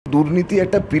দুর্নীতি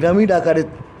একটা পিরামিড আকারে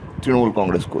তৃণমূল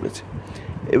কংগ্রেস করেছে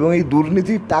এবং এই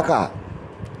দুর্নীতির টাকা,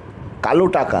 কালো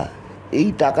টাকা, এই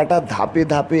টাকাটা ধাপে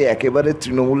ধাপে একেবারে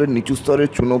তৃণমূলের নিচু স্তরের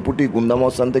চুনোপুটি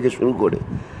গুন্ডামস্তান থেকে শুরু করে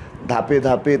ধাপে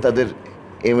ধাপে তাদের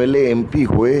এমএলএ এমপি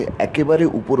হয়ে একেবারে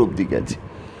উপর অবধি গেছে।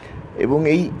 এবং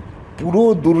এই পুরো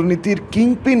দুর্নীতির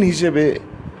কিংপিন হিসেবে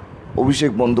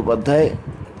অভিষেক বন্দ্যোপাধ্যায়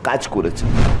কাজ করেছে।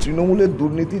 তৃণমূলের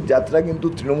দুর্নীতির যাত্রা কিন্তু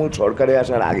তৃণমূল সরকারে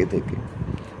আসার আগে থেকে,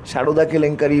 সারদা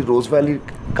কেলেঙ্কারি, রোজ ভ্যালির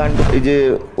কাণ্ড, এই যে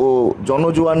ও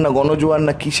গণজোয়ার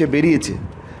না কিসে বেরিয়েছে,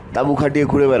 তাঁবু খাটিয়ে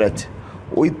ঘুরে বেড়াচ্ছে,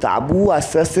 ওই তাঁবু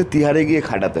আস্তে আস্তে তিহারে গিয়ে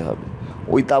খাটাতে হবে।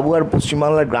 ওই তাঁবু আর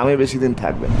পশ্চিমবাংলার গ্রামে বেশি দিন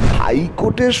থাকবে না।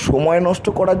 হাইকোর্টের সময় নষ্ট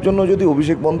করার জন্য যদি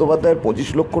অভিষেক বন্দ্যোপাধ্যায়ের 25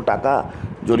 লক্ষ টাকা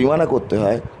জরিমানা করতে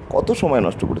হয়, কত সময়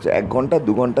নষ্ট করেছে? 1 ঘন্টা,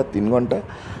 2 ঘন্টা, 3 ঘন্টা।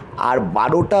 আর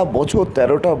 12টা বছর,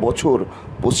 13টা বছর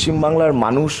পশ্চিমবাংলার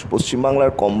মানুষ,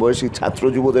 পশ্চিমবাংলার কম বয়সী ছাত্র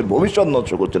যুবদের ভবিষ্যৎ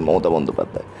নষ্ট করছেন মমতা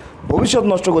বন্দ্যোপাধ্যায়, ভবিষ্যৎ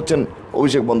নষ্ট করছেন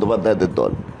অভিষেক বন্দ্যোপাধ্যায়দের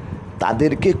দল।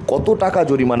 তাদেরকে কত টাকা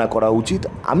জরিমানা করা উচিত,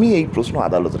 আমি এই প্রশ্ন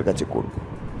আদালতের কাছে করব।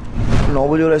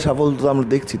 নবজোড়ায় সাফল্য তো আমরা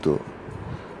দেখছি, তো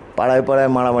পাড়ায়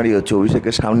পাড়ায় মারামারি হচ্ছে,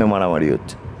 অভিষেকের সামনে মারামারি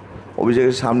হচ্ছে,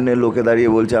 অভিষেকের সামনে লোকে দাঁড়িয়ে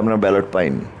বলছে আমরা ব্যালট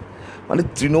পাইনি। মানে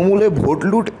তৃণমূলে ভোট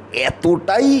লুট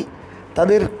এতটাই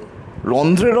তাদের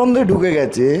রন্ধ্রে রন্ধ্রে ঢুকে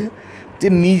গেছে যে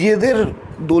নিজেদের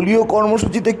দলীয়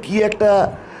কর্মসূচিতে কি একটা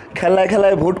খেলায়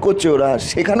খেলায় ভোট করছে ওরা,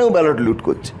 সেখানেও ব্যালট লুট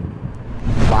করছে।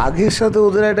 বাঘের সাথে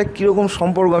ওদের একটা কীরকম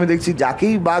সম্পর্ক আমি দেখছি,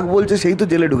 যাকেই বাঘ বলছে সেই তো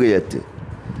জেলে ঢুকে যাচ্ছে।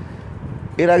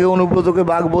 এর আগে অনুব্রতকে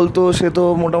বাঘ বলতো, সে তো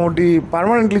মোটামুটি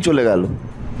পার্মানেন্টলি চলে গেল।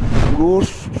 পুরো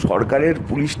সরকারের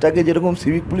পুলিশটাকে যেরকম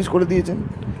সিভিক পুলিশ করে দিয়েছেন,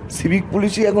 সিভিক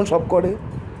পুলিশই এখন সব করে,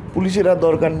 পুলিশের আর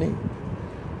দরকার নেই।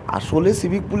 আসলে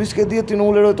সিভিক পুলিশকে দিয়ে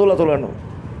তৃণমূলেরও তোলানো,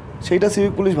 সেইটা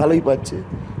সিভিক পুলিশ ভালোই পাচ্ছে।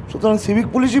 সুতরাং সিভিক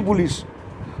পুলিশই পুলিশ।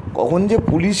 কখন যে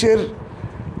পুলিশের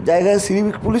জায়গায়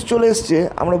সিভিক পুলিশ চলে এসছে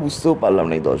আমরা বুঝতেও পারলাম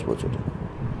না এই 10 বছরে।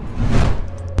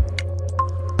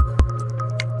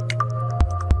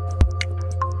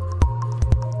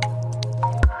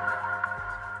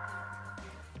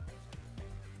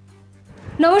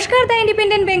 নমস্কার, দ্য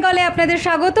ইন্ডিপেন্ডেন্ট বেঙ্গলে আপনাদের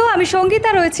স্বাগত। আমি সঙ্গীতা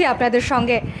রয়েছি আপনাদের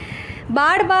সঙ্গে।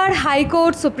 বারবার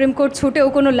হাইকোর্ট, সুপ্রিম কোর্ট ছুটেও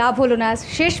কোনো লাভ হলো না।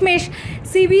 শেষমেশ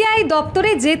সিবিআই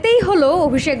দপ্তরে যেতেই হলো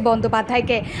অভিষেক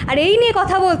বন্দ্যোপাধ্যায়কে। আর এই নিয়ে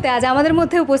কথা বলতে আজ আমাদের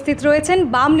মধ্যে উপস্থিত রয়েছেন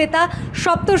বাম নেতা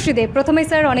সপ্তর্ষি দেব। প্রথমে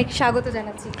স্যার অনেক স্বাগত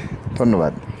জানাচ্ছি।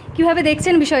 ধন্যবাদ। কিভাবে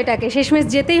দেখছেন বিষয়টাকে, শেষমেশ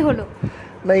যেতেই হলো?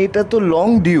 না, এটা তো লং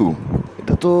ডিউ,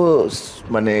 এটা তো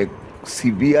মানে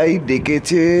সিবিআই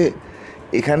ডেকেছে,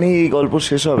 এখানেই এই গল্প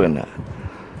শেষ হবে না।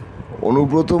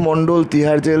 অনুব্রত মণ্ডল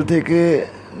তিহার জেল থেকে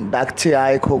ডাকছে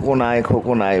আয়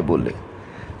খোকন আয় বলে।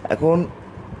 এখন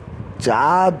যা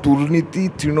দুর্নীতি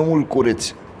তৃণমূল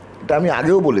করেছে, এটা আমি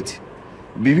আগেও বলেছি,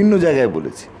 বিভিন্ন জায়গায়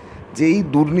বলেছি, যে এই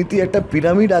দুর্নীতি একটা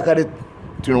পিরামিড আকারে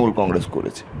তৃণমূল কংগ্রেস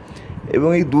করেছে এবং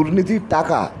এই দুর্নীতির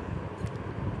টাকা,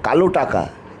 কালো টাকা,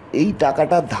 এই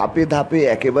টাকাটা ধাপে ধাপে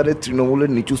একেবারে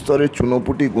তৃণমূলের নিচু স্তরের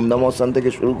চুনোপুটি গুন্ডামস্তান থেকে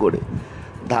শুরু করে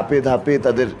ধাপে ধাপে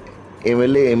তাদের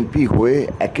এমএলএ এমপি হয়ে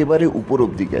একেবারে উপর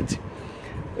অবধি গেছে।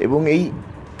 এবং এই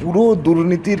পুরো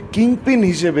দুর্নীতির কিংপিন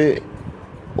হিসেবে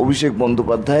অভিষেক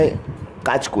বন্দ্যোপাধ্যায়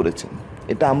কাজ করেছেন,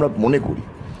 এটা আমরা মনে করি।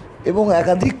 এবং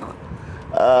একাধিক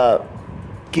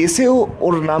কেসেও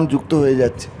ওর নাম যুক্ত হয়ে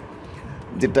যাচ্ছে,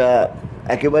 যেটা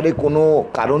একেবারে কোনো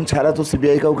কারণ ছাড়া তো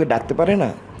সিবিআই কাউকে ডাকতে পারে না।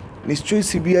 নিশ্চয়ই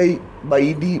সিবিআই বা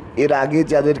ইডি এর আগে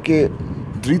যাদেরকে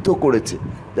ধৃত করেছে,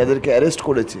 যাদেরকে অ্যারেস্ট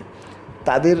করেছে,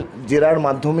 তাদের জেরার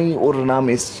মাধ্যমেই ওর নাম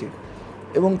এসছে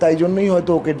এবং তাই জন্যই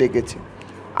হয়তো ওকে ডেকেছে।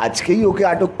 আজকেই ওকে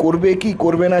আটক করবে কি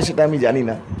করবে না সেটা আমি জানি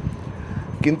না,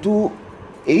 কিন্তু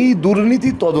এই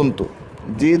দুর্নীতির তদন্ত,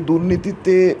 যে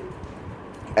দুর্নীতিতে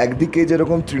একদিকে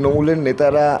যেরকম তৃণমূলের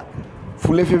নেতারা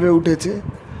ফুলে ফেপে উঠেছে,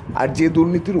 আর যে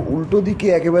দুর্নীতির উল্টো দিকে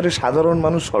একেবারে সাধারণ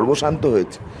মানুষ সর্বশান্ত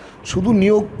হয়েছে। শুধু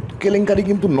নিয়োগ কেলেঙ্কারি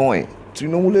কিন্তু নয়,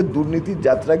 তৃণমূলের দুর্নীতির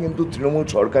যাত্রা কিন্তু তৃণমূল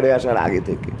সরকারে আসার আগে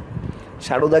থেকে,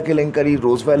 সারদা কেলেঙ্কারি,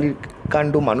 রোজ ভ্যালির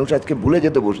কাণ্ড মানুষ আজকে ভুলে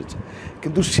যেতে বসেছে,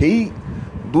 কিন্তু সেই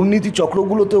দুর্নীতি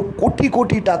চক্রগুলোতেও কোটি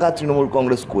কোটি টাকা তৃণমূল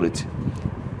কংগ্রেস করেছে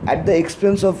at the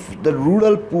expense of the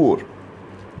rural poor.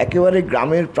 একেবারে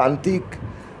গ্রামের প্রান্তিক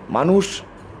মানুষ,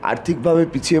 আর্থিকভাবে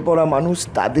পিছিয়ে পড়া মানুষ,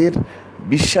 তাদের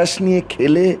বিশ্বাস নিয়ে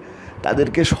খেলে,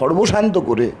 তাদেরকে সর্বশান্ত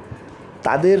করে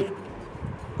তাদের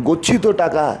গচ্ছিত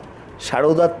টাকা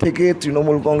সারদার থেকে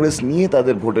তৃণমূল কংগ্রেস নিয়ে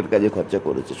তাদের ভোটের কাজে খরচা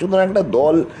করেছে। সুতরাং একটা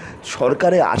দল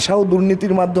সরকারে আসাও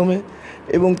দুর্নীতির মাধ্যমে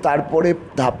এবং তারপরে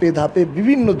ধাপে ধাপে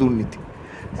বিভিন্ন দুর্নীতি,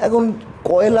 এখন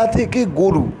কয়লা থেকে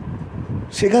গরু,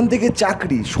 সেখান থেকে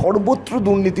চাকরি, সর্বত্র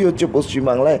দুর্নীতি হচ্ছে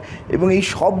পশ্চিমবাংলায়। এবং এই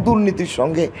সব দুর্নীতির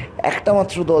সঙ্গে একটা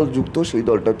মাত্র দল যুক্ত, সেই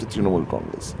দলটা হচ্ছে তৃণমূল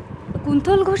কংগ্রেস।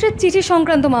 কুন্তল ঘোষের চিঠি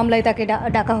সংক্রান্ত মামলায় তাকে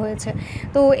ডাকা হয়েছে,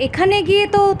 তো এখানে গিয়ে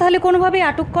তো তাহলে কোনোভাবে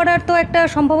আটক করার তো একটা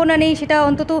সম্ভাবনা নেই, সেটা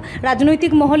অন্তত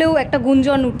রাজনৈতিক মহলেও একটা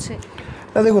গুঞ্জন উঠছে।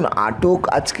 না দেখুন, আটক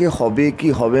আজকে হবে কি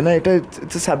হবে না এটা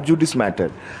সাবজুডিস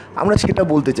ম্যাটার, আমরা সেটা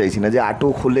বলতে চাইছি না যে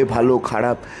আটক হলে ভালো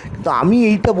খারাপ, কিন্তু আমি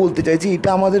এইটা বলতে চাইছি, এটা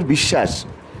আমাদের বিশ্বাস,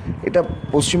 এটা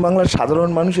পশ্চিমবাংলার সাধারণ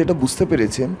মানুষ এটা বুঝতে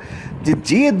পেরেছেন যে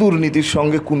যে দুর্নীতির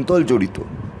সঙ্গে কুন্তল জড়িত,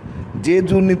 যে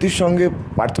দুর্নীতির সঙ্গে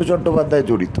পার্থ চট্টোপাধ্যায়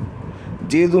জড়িত,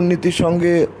 যে দুর্নীতির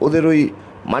সঙ্গে ওদের ওই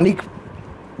মানিক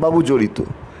বাবু জড়িত,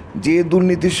 যে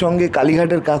দুর্নীতির সঙ্গে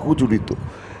কালীঘাটের কাকু জড়িত,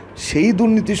 সেই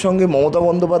দুর্নীতির সঙ্গে মমতা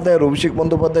বন্দ্যোপাধ্যায় আর অভিষেক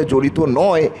বন্দ্যোপাধ্যায় জড়িত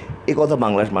নয়, এ কথা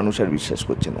বাংলার মানুষ আর বিশ্বাস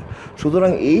করছে না।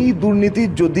 সুতরাং এই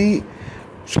দুর্নীতির যদি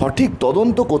সঠিক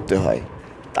তদন্ত করতে হয়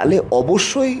তাহলে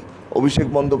অবশ্যই অভিষেক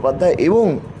বন্দ্যোপাধ্যায় এবং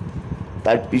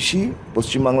তার পিসি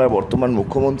পশ্চিমবাংলার বর্তমান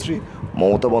মুখ্যমন্ত্রী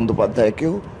মমতা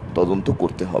বন্দ্যোপাধ্যায়কেও তদন্ত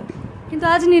করতে হবে। কিন্তু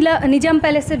আজ নিজাম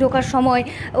প্যালেসে ঢোকার সময়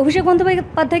অভিষেক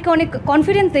বন্দ্যোপাধ্যায়কে অনেক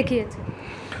কনফিডেন্স দেখিয়েছে।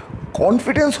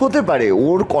 কনফিডেন্স হতে পারে,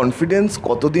 ওর কনফিডেন্স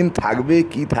কতদিন থাকবে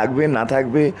কি থাকবে না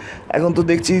থাকবে, এখন তো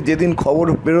দেখছি যেদিন খবর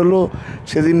বেরোলো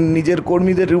সেদিন নিজের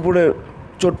কর্মীদের উপরে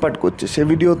চোটপাট করছে, সে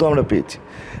ভিডিও তো আমরা পেয়েছি।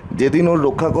 যেদিন ওর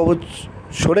রক্ষা কবচ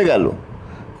সরে গেল,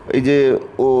 এই যে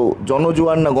ও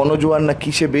জনজোয়ার না গণজোয়ার না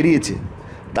কিসে বেরিয়েছে,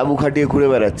 তাঁবু খাটিয়ে ঘুরে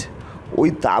বেড়াচ্ছে, ওই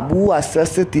তাঁবু আস্তে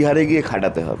আস্তে তিহারে গিয়ে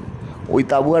খাটাতে হবে। ওই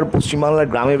তাঁবু আর পশ্চিমবাংলার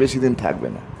গ্রামে বেশি দিন থাকবে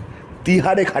না,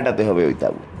 তিহারে খাটাতে হবে ওই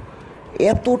তাঁবু।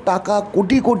 এত টাকা,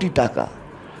 কোটি কোটি টাকা,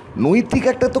 নৈতিক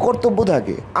একটা তো কর্তব্য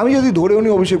থাকে। আমি যদি ধরেও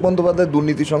নিই অভিষেক বন্দ্যোপাধ্যায়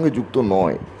দুর্নীতির সঙ্গে যুক্ত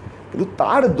নয়, কিন্তু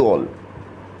তার দল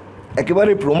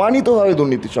একেবারে প্রমাণিতভাবে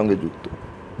দুর্নীতির সঙ্গে যুক্ত,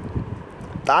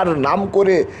 তার নাম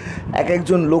করে এক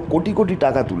একজন লোক কোটি কোটি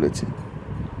টাকা তুলেছে,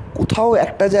 কোথাও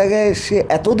একটা জায়গায় সে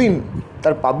এতদিন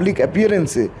তার পাবলিক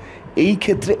অ্যাপিয়ারেন্সে এই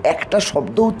ক্ষেত্রে একটা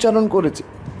শব্দ উচ্চারণ করেছে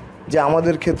যে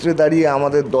আমাদের ক্ষেত্রে দাঁড়িয়ে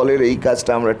আমাদের দলের এই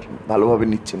কাজটা আমরা ভালোভাবে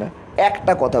নিচ্ছি না,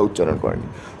 একটা কথা উচ্চারণ করেনি।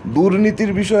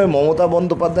 দুর্নীতির বিষয়ে মমতা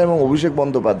বন্দ্যোপাধ্যায় এবং অভিষেক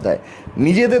বন্দ্যোপাধ্যায়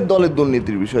নিজেদের দলের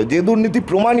দুর্নীতির বিষয়ে, যে দুর্নীতি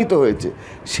প্রমাণিত হয়েছে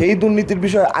সেই দুর্নীতির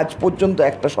বিষয়ে আজ পর্যন্ত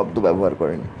একটা শব্দ ব্যবহার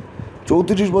করেনি।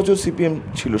 34 বছর সিপিএম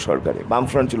ছিল সরকারে,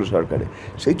 বামফ্রন্ট ছিল সরকারে,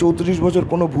 সেই 34 বছর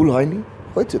কোনো ভুল হয়নি,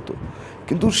 হয়েছে তো,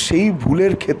 কিন্তু সেই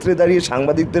ভুলের ক্ষেত্রে দাঁড়িয়ে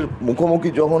সাংবাদিকদের মুখোমুখি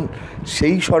যখন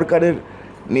সেই সরকারের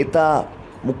নেতা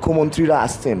মুখ্যমন্ত্রীরা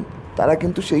আসতেন, তারা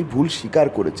কিন্তু সেই ভুল স্বীকার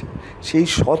করেছে। সেই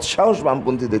সৎসাহস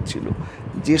বামপন্থীদের ছিল,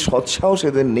 যে সৎসাহস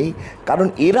এদের নেই, কারণ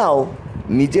এরাও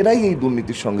নিজেরাই এই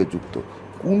দুর্নীতির সঙ্গে যুক্ত।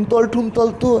 কুন্তল টুন্তল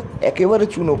তো একেবারে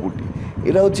চুনোপুটি,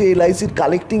 এরা হচ্ছে এলআইসির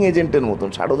কালেক্টিং এজেন্টের মতন,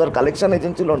 সারদার কালেকশন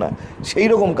এজেন্ট ছিল না, সেই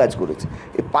রকম কাজ করেছে।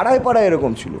 এ পাড়ায় পাড়ায়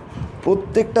এরকম ছিল,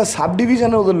 প্রত্যেকটা সাব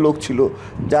ডিভিশনে ওদের লোক ছিল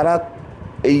যারা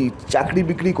এই চাকরি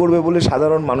বিক্রি করবে বলে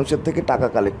সাধারণ মানুষের থেকে টাকা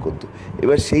কালেক্ট করতো।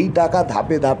 এবার সেই টাকা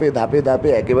ধাপে ধাপে ধাপে ধাপে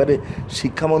একেবারে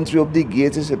শিক্ষামন্ত্রী অবধি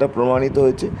গিয়েছে, সেটা প্রমাণিত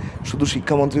হয়েছে। শুধু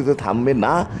শিক্ষামন্ত্রীতে থামবে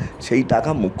না, সেই টাকা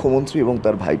মুখ্যমন্ত্রী এবং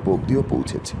তার ভাইপো অবধিও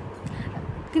পৌঁছেছে।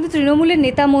 কিন্তু তৃণমূলের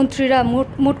নেতা মন্ত্রীরা,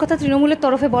 মোট কথা তৃণমূলের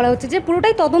তরফে বলা হচ্ছে যে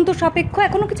পুরোটাই তদন্ত সাপেক্ষ,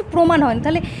 এখনও কিছু প্রমাণ হয়নি।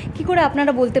 তাহলে কী করে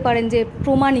আপনারা বলতে পারেন যে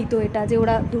প্রমাণিত এটা, যে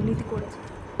ওরা দুর্নীতি করেছে?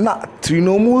 না,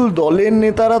 তৃণমূল দলের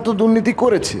নেতারা তো দুর্নীতি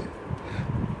করেছে।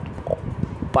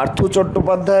 পার্থ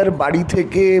চট্টোপাধ্যায়ের বাড়ি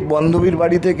থেকে, বান্ধবীর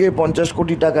বাড়ি থেকে 50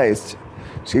 কোটি টাকা এসছে।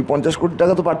 সেই 50 কোটি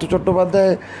টাকা তো পার্থ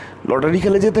চট্টোপাধ্যায় লটারি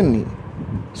খেলে যেতেননি,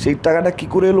 সেই টাকাটা কী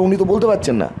করে এলো উনি তো বলতে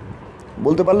পারছেন না,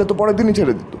 বলতে পারলে তো পরের দিনই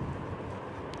ছেড়ে দিত।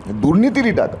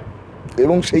 দুর্নীতিরই টাকা,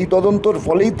 এবং সেই তদন্তর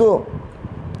ফলেই তো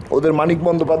ওদের মানিক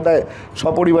বন্দ্যোপাধ্যায়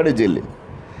সপরিবারে জেলে,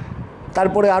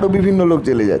 তারপরে আরও বিভিন্ন লোক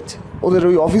জেলে যাচ্ছে, ওদের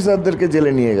ওই অফিসারদেরকে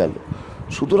জেলে নিয়ে গেল।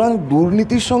 সুতরাং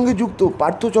দুর্নীতির সঙ্গে যুক্ত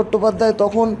পার্থ চট্টোপাধ্যায়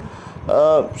তখন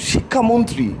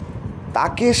শিক্ষামন্ত্রী,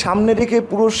 তাকে সামনে রেখে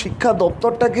পুরো শিক্ষা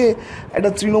দপ্তরটাকে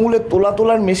একটা তৃণমূলের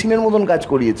তোলার মেশিনের মতন কাজ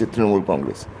করিয়েছে তৃণমূল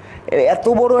কংগ্রেস। এত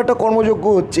বড় একটা কর্মযজ্ঞ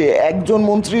হচ্ছে, একজন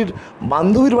মন্ত্রীর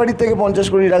বান্ধবীর বাড়ি থেকে 50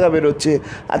 কোটি টাকা বেরোচ্ছে,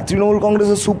 আর তৃণমূল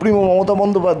কংগ্রেসের সুপ্রিমো মমতা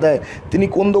বন্দ্যোপাধ্যায়, তিনি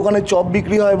কোন দোকানে চপ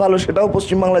বিক্রি হয় ভালো সেটাও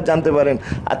পশ্চিমবাংলা জানতে পারেন,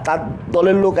 আর তার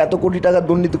দলের লোক এত কোটি টাকা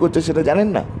দুর্নীতি করছে সেটা জানেন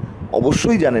না?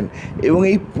 অবশ্যই জানেন। এবং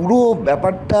এই পুরো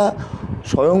ব্যাপারটা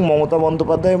স্বয়ং মমতা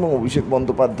বন্দ্যোপাধ্যায় এবং অভিষেক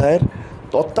বন্দ্যোপাধ্যায়ের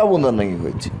তত্ত্বাবধানেই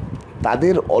হয়েছে,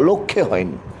 তাদের অলক্ষ্যে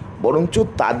হয়নি, বরঞ্চ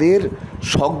তাদের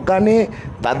সজ্ঞানে,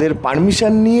 তাদের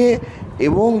পারমিশন নিয়ে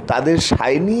এবং তাদের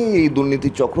সায় নিয়ে এই দুর্নীতি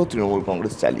চক্র তৃণমূল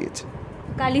কংগ্রেস চালিয়েছে।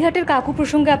 কালীঘাটের কাকু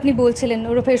প্রসঙ্গে আপনি বলছিলেন,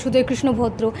 ওরফে সুজয় কৃষ্ণ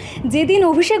ভদ্র, যেদিন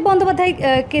অভিষেক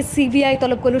বন্দ্যোপাধ্যায়কে সিবিআই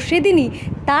তলব করলো সেদিনই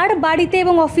তার বাড়িতে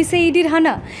এবং অফিসে ইডির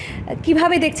হানা।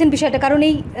 কিভাবে দেখছেন বিষয়টা? কারণ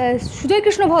এই সুজয়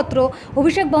কৃষ্ণ ভদ্র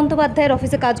অভিষেক বন্দ্যোপাধ্যায়ের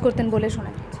অফিসে কাজ করতেন বলে শোনা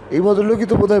যায়। এই ভদ্রলোকই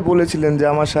তো বোধহয় বলেছিলেন যে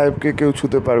আমার সাহেবকে কেউ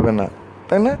ছুতে পারবে না,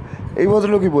 তাই না? এই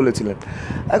ভদ্রলোকই বলেছিলেন।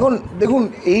 এখন দেখুন,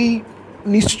 এই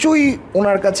নিশ্চয়ই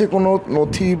ওনার কাছে কোনো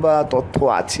নথি বা তথ্য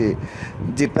আছে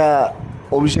যেটা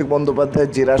অভিষেক বন্দ্যোপাধ্যায়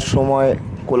জেরার সময়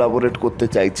কোলাবোরেট করতে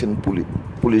চাইছেন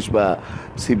পুলিশ বা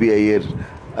সিবিআইয়ের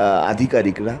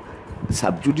আধিকারিকরা।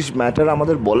 সাবজুডিস ম্যাটার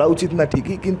আমাদের বলা উচিত না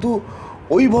ঠিকই, কিন্তু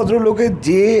ওই ভদ্রলোকের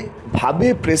যেভাবে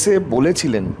প্রেসে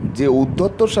বলেছিলেন, যে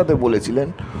উদ্ধত্তর সাথে বলেছিলেন,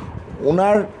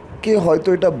 ওনারকে হয়তো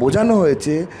এটা বোঝানো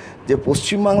হয়েছে যে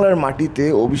পশ্চিমবাংলার মাটিতে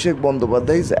Abhishek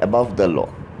Bandyopadhyay is above the law.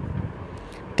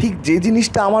 ঠিক যে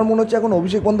জিনিসটা আমার মনে হচ্ছে এখন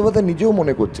অভিষেক বন্দ্যোপাধ্যায় নিজেও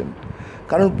মনে করছেন।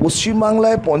 কারণ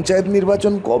পশ্চিমবাংলায় পঞ্চায়েত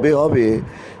নির্বাচন কবে হবে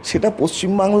সেটা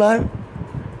পশ্চিমবাংলার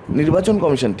নির্বাচন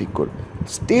কমিশন ঠিক করবে,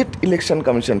 স্টেট ইলেকশন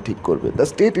কমিশন ঠিক করবে, the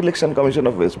state election commission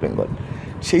of West Bengal.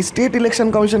 সেই স্টেট ইলেকশন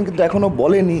কমিশন কিন্তু এখনও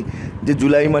বলেনি যে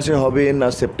জুলাই মাসে হবে না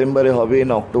সেপ্টেম্বরে হবে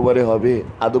না অক্টোবরে হবে,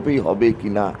 আদপেই হবে কি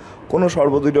না। কোনো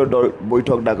সর্বদলীয়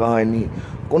বৈঠক ডাকা হয়নি,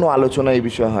 কোনো আলোচনা এই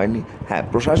বিষয়ে হয়নি। হ্যাঁ,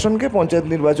 প্রশাসনকে পঞ্চায়েত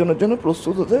নির্বাচনের জন্য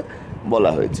প্রস্তুত হতে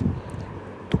বলা হয়েছে।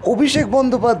 তো অভিষেক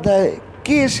বন্দ্যোপাধ্যায়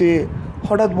কে এসে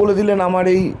হঠাৎ বলে দিলেন আমার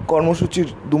এই কর্মসূচির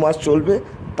 2 মাস চলবে,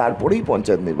 তারপরেই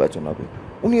পঞ্চায়েত নির্বাচন হবে।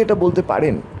 উনি এটা বলতে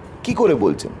পারেন? কি করে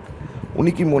বলছেন?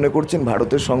 উনি কি মনে করছেন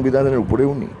ভারতের সংবিধানের উপরে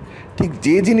উনি? ঠিক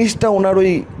যে জিনিসটা ওনার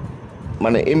ওই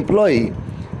এমপ্লয়ি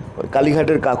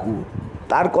কালীঘাটের কাকু,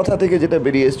 তার কথা থেকে যেটা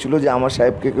বেরিয়ে এসেছিলো যে আমার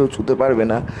সাহেবকে কেউ ছুতে পারবে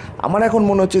না, আমার এখন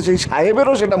মনে হচ্ছে সেই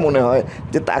সাহেবেরও সেটা মনে হয়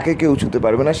যে তাকে কেউ ছুতে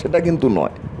পারবে না। সেটা কিন্তু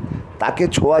নয়, তাকে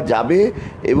ছোঁয়া যাবে,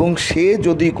 এবং সে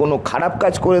যদি কোনো খারাপ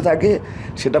কাজ করে থাকে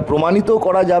সেটা প্রমাণিত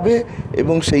করা যাবে,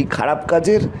 এবং সেই খারাপ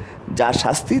কাজের যা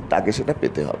শাস্তি তাকে সেটা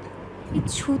পেতে হবে।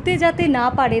 ছুতে যাতে না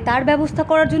পারে তার ব্যবস্থা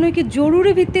করার জন্য কি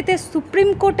জরুরি ভিত্তিতে সুপ্রিম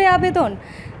কোর্টে আবেদন?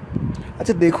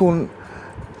 আচ্ছা দেখুন,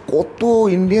 কত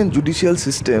Indian judicial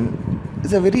system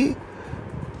is a very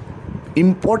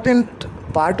important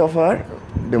part of our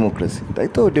democracy, তাই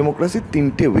তো? ডেমোক্রেসির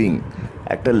 3টে উইং,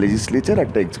 একটা লেজিসলেচার,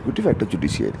 একটা এক্সিকিউটিভ, একটা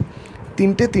জুডিশিয়ারি।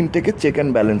 তিনটেকে চেক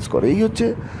অ্যান্ড ব্যালেন্স করে, এই হচ্ছে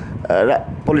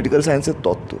পলিটিক্যাল সায়েন্সের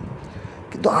তত্ত্ব।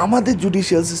 কিন্তু আমাদের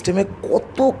জুডিশিয়াল সিস্টেমে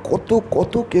কত কত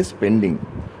কত কেস পেন্ডিং।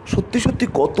 সত্যি সত্যি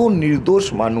কত নির্দোষ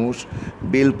মানুষ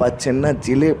বেল পাচ্ছেন না,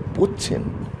 জেলে পড়ছেন,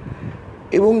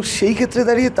 এবং সেই ক্ষেত্রে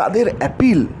দাঁড়িয়ে তাদের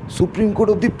অ্যাপিল সুপ্রিম কোর্ট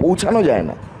অবধি পৌঁছানো যায়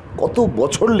না। কত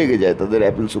বছর লেগে যায় তাদের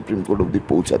অ্যাপিল সুপ্রিম কোর্ট অবধি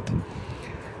পৌঁছাতে।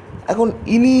 এখন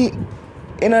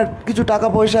এনার কিছু টাকা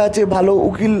পয়সা আছে, ভালো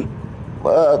উকিল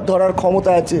ধরার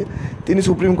ক্ষমতা আছে, তিনি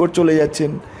সুপ্রিম কোর্ট চলে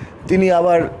যাচ্ছেন, তিনি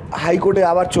আবার হাইকোর্টে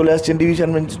আবার চলে আসছেন, ডিভিশন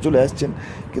বেঞ্চে চলে আসছেন।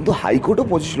 কিন্তু হাইকোর্টও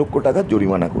 25 লক্ষ টাকা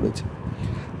জরিমানা করেছে।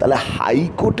 তাহলে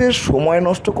হাইকোর্টের সময়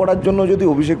নষ্ট করার জন্য যদি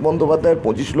অভিষেক বন্দ্যোপাধ্যায়ের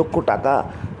 25 লক্ষ টাকা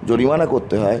জরিমানা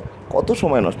করতে হয়, কত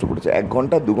সময় নষ্ট করেছে? 1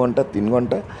 ঘন্টা, 2 ঘন্টা, 3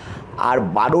 ঘন্টা। আর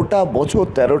 12টা বছর,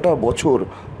 13টা বছর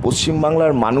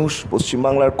পশ্চিমবাংলার মানুষ,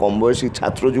 পশ্চিমবাংলার কম বয়সী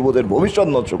ছাত্র যুবদের ভবিষ্যৎ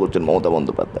নষ্ট করছেন মমতা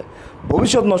বন্দ্যোপাধ্যায়,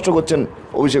 ভবিষ্যৎ নষ্ট করছেন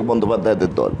অভিষেক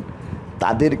বন্দ্যোপাধ্যায়দের দল।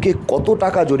 তাদেরকে কত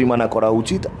টাকা জরিমানা করা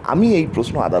উচিত? আমি এই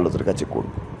প্রশ্ন আদালতের কাছে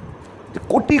করব।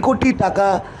 কোটি কোটি টাকা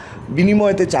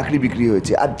বিনিময়েতে চাকরি বিক্রি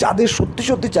হয়েছে, আর যাদের সত্যি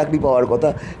সত্যি চাকরি পাওয়ার কথা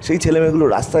সেই ছেলেমেয়েগুলো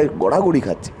রাস্তায় গড়াগড়ি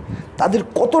খাচ্ছে, তাদের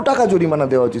কত টাকা জরিমানা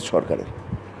দেওয়া উচিত সরকারের?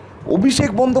 অভিষেক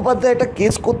বন্দ্যোপাধ্যায় একটা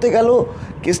কেস করতে গেল,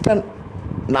 কেসটা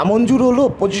নামঞ্জুর হলো,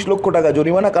 25 লক্ষ টাকা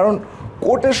জরিমানা, কারণ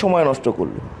কোর্টের সময় নষ্ট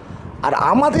করলো। আর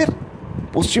আমাদের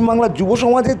পশ্চিমবাংলার যুব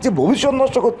সমাজের যে ভবিষ্যৎ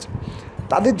নষ্ট করছে,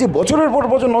 তাদের যে বছরের পর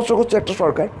বছর নষ্ট করছে একটা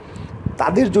সরকার,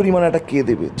 তাদের জরিমানাটা কে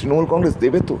দেবে? তৃণমূল কংগ্রেস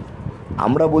দেবে তো?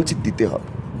 আমরা বলছি দিতে হবে,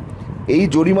 এই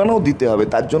জরিমানাও দিতে হবে।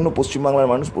 তার জন্য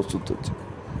পশ্চিমবাংলার মানুষ প্রস্তুত হচ্ছে,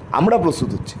 আমরা প্রস্তুত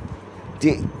হচ্ছি। যে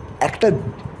একটা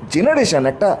জেনারেশন,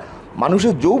 একটা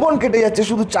মানুষের যৌবন কেটে যাচ্ছে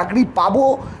শুধু চাকরি পাবো,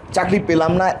 চাকরি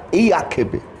পেলাম না এই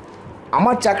আক্ষেপে।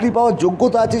 আমার চাকরি পাওয়ার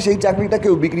যোগ্যতা আছে, সেই চাকরিটা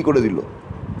কেউ বিক্রি করে দিল,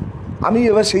 আমি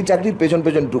এবার সেই চাকরির পেছন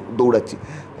পেছন দৌড়াচ্ছি,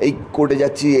 এই কোর্টে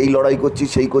যাচ্ছি, এই লড়াই করছি,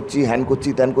 সেই করছি, হ্যান করছি,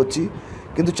 ত্যান করছি,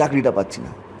 কিন্তু চাকরিটা পাচ্ছি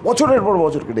না। বছরের পর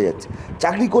বছর কেটে যাচ্ছে।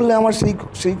 চাকরি করলে আমার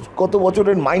সেই কত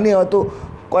বছরের মাইনে হয়তো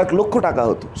কয়েক লক্ষ টাকা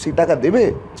হতো, সেই টাকা দেবে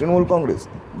তৃণমূল কংগ্রেস?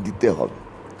 দিতে হবে,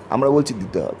 আমরা বলছি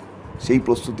দিতে হবে, সেই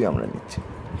প্রস্তুতি আমরা নিচ্ছি।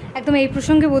 একদম এই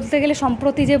প্রসঙ্গে বলতে গেলে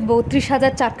সম্প্রতি যে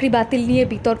 32,000 চাকরি বাতিল নিয়ে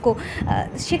বিতর্ক,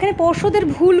 সেখানে পর্ষদের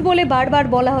ভুল বলে বারবার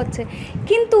বলা হচ্ছে,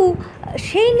 কিন্তু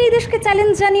সেই নির্দেশকে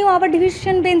চ্যালেঞ্জ জানিয়েও আবার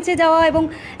ডিভিশন বেঞ্চে যাওয়া, এবং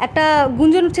একটা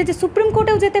গুঞ্জন উঠছে যে সুপ্রিম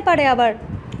কোর্টেও যেতে পারে আবার।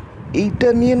 এইটা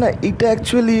নিয়ে না, এইটা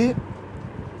অ্যাকচুয়ালি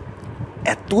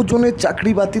এতজনের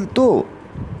চাকরি বাতিল, তো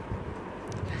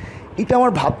এটা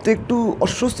আমার ভাবতে একটু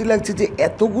অস্বস্তি লাগছে যে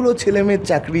এতগুলো ছেলেমেয়ের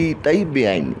চাকরিটাই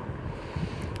বেআইনি।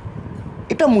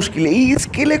 এটা মুশকিল। এই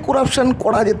স্কেলে করাপশান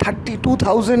করা, যে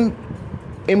 32,000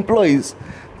 এমপ্লয়িজ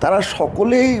তারা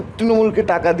সকলেই তৃণমূলকে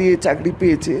টাকা দিয়ে চাকরি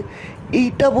পেয়েছে,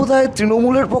 এইটা বোধহয়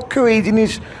তৃণমূলের পক্ষেও এই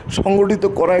জিনিস সংগঠিত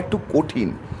করা একটু কঠিন।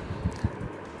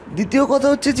 দ্বিতীয় কথা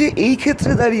হচ্ছে যে এই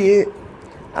ক্ষেত্রে দাঁড়িয়ে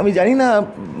আমি জানি না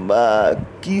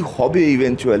কি হবে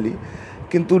ইভেনচুয়ালি,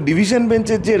 কিন্তু ডিভিশন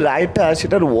বেঞ্চের যে রায়টা,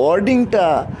 সেটার ওয়ার্ডিংটা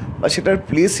বা সেটার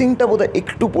প্লেসিংটা বোধহয়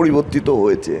একটু পরিবর্তিত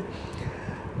হয়েছে।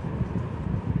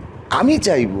 আমি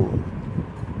চাইব,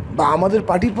 বা আমাদের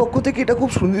পার্টির পক্ষ থেকে এটা খুব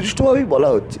সুনির্দিষ্টভাবেই বলা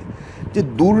হচ্ছে, যে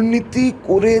দুর্নীতি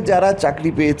করে যারা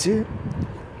চাকরি পেয়েছে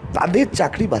তাদের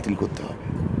চাকরি বাতিল করতে হবে।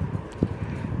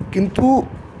 কিন্তু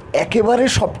একেবারে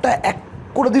সবটা এক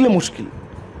করে দিলে মুশকিল।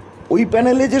 ওই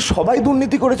প্যানেলে যে সবাই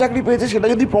দুর্নীতি করে চাকরি পেয়েছে সেটা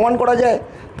যদি প্রমাণ করা যায়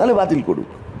তাহলে বাতিল করুক,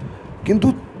 কিন্তু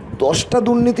 10টা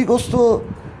দুর্নীতিগ্রস্ত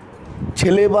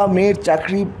ছেলে বা মেয়ের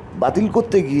চাকরি বাতিল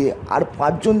করতে গিয়ে আর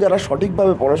 5 জন যারা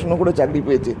সঠিকভাবে পড়াশোনা করে চাকরি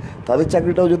পেয়েছে তাদের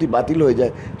চাকরিটাও যদি বাতিল হয়ে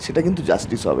যায়, সেটা কিন্তু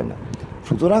জাস্টিস হবে না।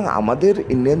 সুতরাং আমাদের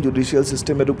ইন্ডিয়ান জুডিশিয়াল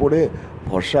সিস্টেমের উপরে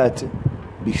ভরসা আছে,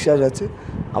 বিশ্বাস আছে।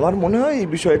 আমার মনে হয় এই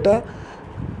বিষয়টা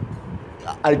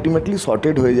আলটিমেটলি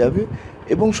সর্টেড হয়ে যাবে,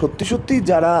 এবং সত্যি সত্যি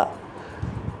যারা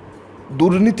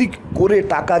দুর্নীতি করে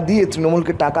টাকা দিয়ে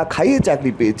তৃণমূলকে টাকা খাইয়ে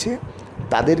চাকরি পেয়েছে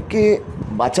তাদেরকে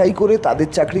বাছাই করে তাদের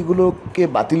চাকরিগুলোকে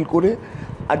বাতিল করে,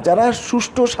 আর যারা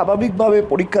সুষ্ঠু স্বাভাবিকভাবে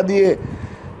পরীক্ষা দিয়ে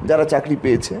যারা চাকরি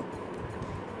পেয়েছে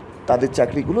তাদের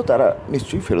চাকরিগুলো তারা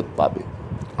নিশ্চয়ই ফেরত পাবে।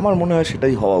 আমার মনে হয়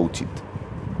সেটাই হওয়া উচিত।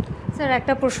 স্যার,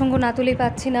 একটা প্রসঙ্গ না তুলেই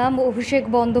পাচ্ছি না। অভিষেক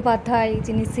বন্দ্যোপাধ্যায়,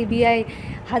 যিনি সিবিআই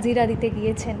হাজিরা দিতে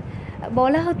গিয়েছেন,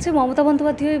 বলা হচ্ছে মমতা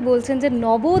বন্দ্যোপাধ্যায় বলছেন যে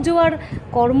নবজোয়ার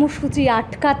কর্মসূচি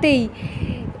আটকাতেই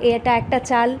এটা একটা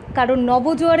চাল, কারণ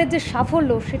নবজোয়ারের যে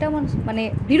সাফল্য সেটা মানে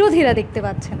বিরোধীরা দেখতে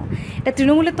পাচ্ছে না। এটা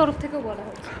তৃণমূলের তরফ থেকেও বলা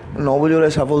হচ্ছে।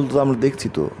 নবজোয়ারের সাফল্য তো আমরা দেখছি,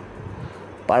 তো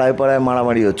পাড়ায় পাড়ায়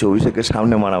মারামারি হচ্ছে, অভিষেকের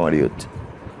সামনে মারামারি হচ্ছে,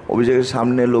 অভিষেকের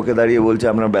সামনে লোকে দাঁড়িয়ে বলছে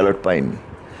আমরা ব্যালট পাইনি।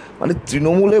 মানে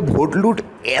তৃণমূলে ভোট লুট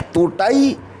এতটাই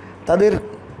তাদের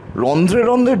রন্ধ্রে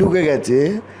রন্ধ্রে ঢুকে গেছে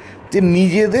যে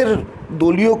নিজেদের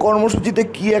দলীয় কর্মসূচিতে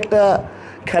কি একটা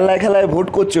খেলায় খেলায় ভোট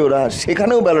করছে ওরা,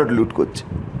 সেখানেও ব্যালট লুট করছে।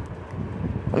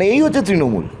 মানে এই হচ্ছে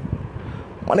তৃণমূল।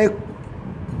 মানে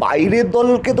বাইরের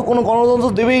দলকে তো কোনো গণতন্ত্র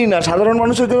দেবেই না, সাধারণ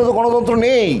মানুষের জন্য তো গণতন্ত্র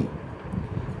নেই।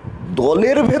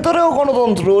 দলের ভেতরেও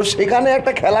গণতন্ত্র, সেখানে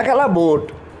একটা খেলা ভোট,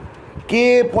 কে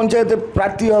পঞ্চায়েতে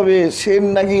প্রার্থী হবে সে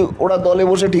নাকি ওরা দলে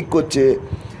বসে ঠিক করছে,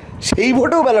 সেই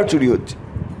ভোটেও ব্যালট চুরি হচ্ছে।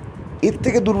 এর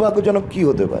থেকে দুর্ভাগ্যজনক কি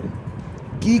হতে পারে?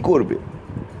 কি করবে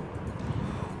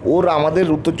ওর? আমাদের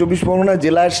উত্তর 24 পরগনা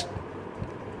জেলার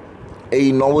এই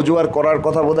নবজোয়ার করার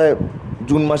কথা বোধহয়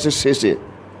জুন মাসের শেষে,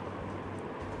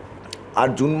 আর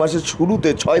জুন মাসের শুরুতে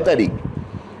 6 তারিখ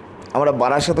আমরা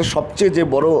বারাসাতের সবচেয়ে যে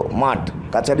বড় মাঠ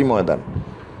কাছারি ময়দান,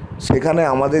 সেখানে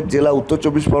আমাদের জেলা উত্তর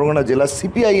 24 পরগনা জেলা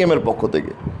সিপিআইএমের পক্ষ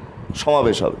থেকে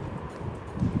সমাবেশ হবে।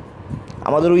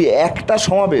 আমাদের ওই একটা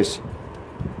সমাবেশ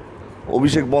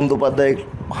অভিষেক বন্দ্যোপাধ্যায়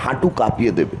হাঁটু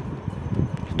কাঁপিয়ে দেবে।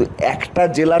 তো একটা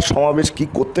জেলার সমাবেশ কি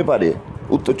করতে পারে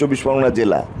উত্তর 24 পরগনা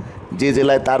জেলা, যে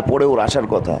জেলায় তারপরে ওর আসার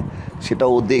কথা, সেটা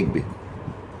ও দেখবে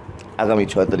আগামী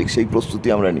 6 তারিখ। সেই প্রস্তুতি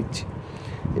আমরা নিচ্ছি।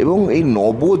 এবং এই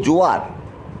নবজোয়ার,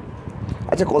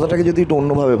 আচ্ছা কথাটাকে যদি একটু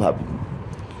অন্যভাবে ভাবি,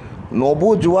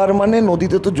 নবজোয়ার মানে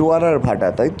নদীতে তো জোয়ার আর ভাটা,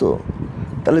 তাই তো?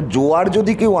 তাহলে জোয়ার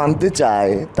যদি কেউ আনতে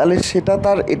চায় তাহলে সেটা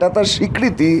এটা তার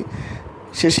স্বীকৃতি।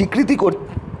 সে স্বীকৃতি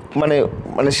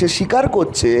মানে সে স্বীকার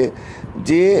করছে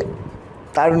যে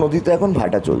তার নদীতে এখন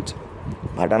ভাটা চলছে।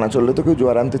 ভাটা না চললে তো কেউ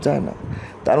জোয়ার আনতে চায় না।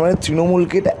 তার মানে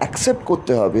তৃণমূলকে এটা অ্যাকসেপ্ট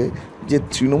করতে হবে যে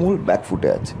তৃণমূল ব্যাকফুটে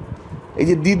আছে। এই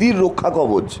যে দিদির রক্ষা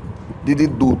কবচ,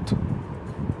 দিদির দূত,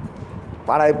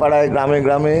 পাড়ায় পাড়ায় গ্রামে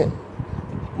গ্রামে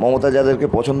মমতা যাদেরকে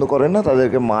পছন্দ করেন না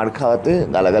তাদেরকে মার খাওয়াতে,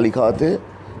 গালাগালি খাওয়াতে,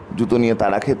 জুতো নিয়ে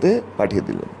তাড়া খেতে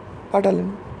পাঠালেন।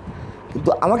 কিন্তু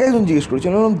আমাকে একজন জিজ্ঞেস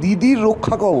করেছেন, দিদির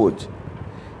রক্ষা কবচ,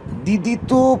 দিদি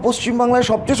তো পশ্চিমবাংলায়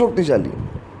সবচেয়ে শক্তিশালী।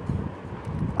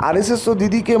 আরএসএস তো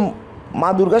দিদিকে মা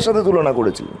দুর্গার সাথে তুলনা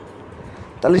করেছিলেন।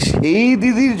 তাহলে সেই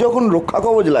দিদির যখন রক্ষা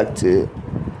কবচ লাগছে,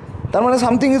 তার মানে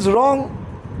সামথিং ইজ রং।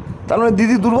 তার মানে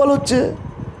দিদি দুর্বল হচ্ছে।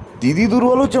 দিদি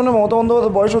দুর্বল হচ্ছে মানে মমতা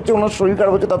বন্দ্যোপাধ্যায় বয়স হচ্ছে, ওনার শরীর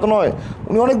খারাপ হচ্ছে তা তো নয়।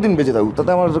 উনি অনেক দিন বেঁচে থাকুক,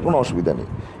 তাতে আমার কোনো অসুবিধা নেই।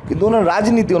 কিন্তু ওনার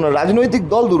রাজনীতি, ওনার রাজনৈতিক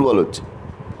দল দুর্বল হচ্ছে।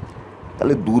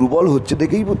 তাহলে দুর্বল হচ্ছে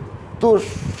দেখেই তো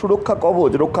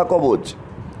রক্ষা কবচ।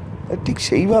 ঠিক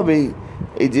সেইভাবেই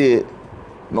এই যে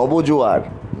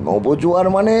নবজোয়ার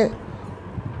মানে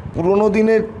পুরনো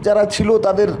দিনের যারা ছিল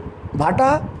তাদের ভাটা,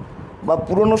 বা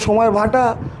পুরনো সময় ভাটা,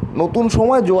 নতুন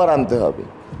সময় জোয়ার আনতে হবে।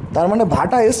 তার মানে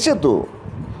ভাটা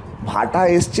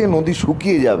এসছে, নদী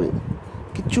শুকিয়ে যাবে,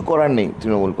 কিচ্ছু করার নেই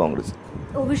তৃণমূল কংগ্রেস।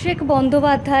 অভিষেক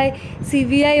বন্দ্যোপাধ্যায়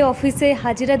সিবিআই অফিসে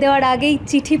হাজিরা দেওয়ার আগেই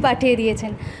চিঠি পাঠিয়ে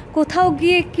দিয়েছেন। কোথাও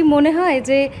গিয়ে কি মনে হয়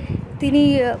যে তিনি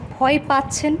ভয়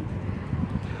পাচ্ছেন?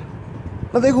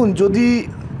 না, দেখুন, যদি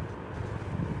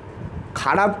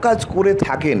খারাপ কাজ করে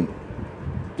থাকেন,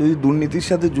 যদি দুর্নীতির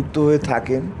সাথে যুক্ত হয়ে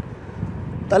থাকেন,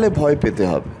 তাহলে ভয় পেতে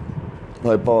হবে,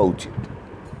 ভয় পাওয়া উচিত।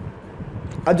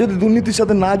 আর যদি দুর্নীতির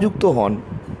সাথে না যুক্ত হন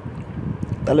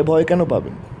তাহলে ভয় কেন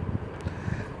পাবেন?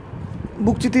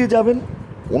 বুক চিতিয়ে যাবেন।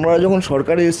 ওনারা যখন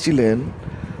সরকারে এসেছিলেন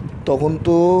তখন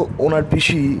তো ওনার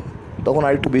পিসি তখন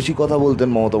আরেকটু বেশি কথা বলতেন,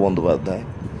 মমতা বন্দ্যোপাধ্যায়।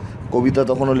 কবিতা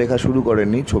তখনও লেখা শুরু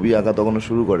করেননি, ছবি আঁকা তখনও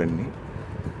শুরু করেননি।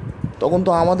 তখন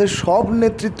তো আমাদের সব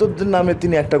নেতৃত্বদের নামে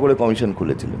তিনি একটা করে কমিশন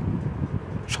খুলেছিলেন,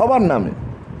 সবার নামে।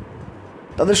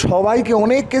 তাদের সবাইকে,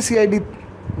 অনেককে সিআইডি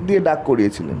দিয়ে ডাক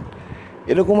করিয়েছিলেন।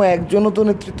 এরকম একজনও তো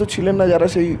নেতৃত্ব ছিলেন না যারা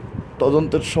সেই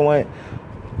তদন্তের সময়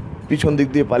পিছন দিক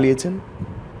দিয়ে পালিয়েছেন।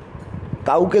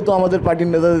 কাউকে তো আমাদের পার্টির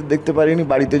নেতাদের দেখতে পারিনি।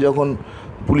 বাড়িতে যখন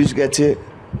পুলিশ গেছে,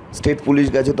 স্টেট পুলিশ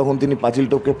গেছে, তখন তিনি পাঁচিল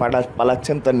টপকে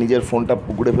পালাচ্ছেন, তার নিজের ফোনটা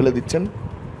পুকুরে ফেলে দিচ্ছেন,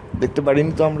 দেখতে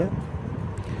পারিনি তো আমরা।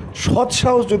 সৎ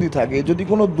সাহস যদি থাকে, যদি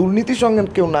কোনো দুর্নীতির সঙ্গে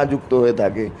কেউ না যুক্ত হয়ে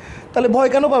থাকে, তাহলে ভয়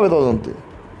কেন পাবে তদন্তে?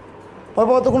 ভয়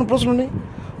পাওয়ার তো কোনো প্রশ্ন নেই।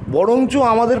 বরঞ্চ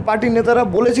আমাদের পার্টির নেতারা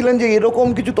বলেছিলেন যে এরকম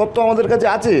কিছু তথ্য আমাদের কাছে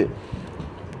আছে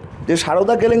যে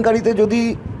সারদা কেলেঙ্কারিতে যদি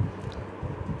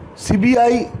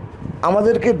সিবিআই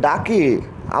আমাদেরকে ডাকে,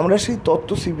 আমরা সেই তথ্য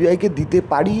সিবিআইকে দিতে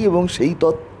পারি এবং সেই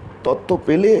তথ্য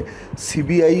পেলে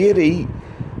সিবিআইয়ের এই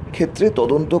ক্ষেত্রে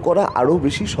তদন্ত করা আরও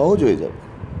বেশি সহজ হয়ে যাবে,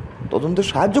 তদন্তে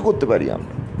সাহায্য করতে পারি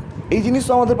আমরা। এই জিনিস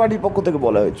তো আমাদের পার্টির পক্ষ থেকে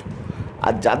বলা হয়েছিল।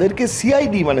 আর যাদেরকে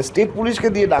সিআইডি মানে স্টেট পুলিশকে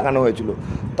দিয়ে ডাকানো হয়েছিল,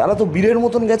 তারা তো বীরের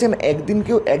মতন গেছেন।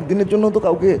 একদিনের জন্য তো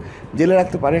কাউকে জেলে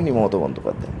রাখতে পারেননি মমতা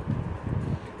বন্দ্যোপাধ্যায়।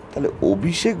 তাহলে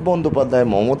অভিষেক বন্দ্যোপাধ্যায়,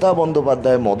 মমতা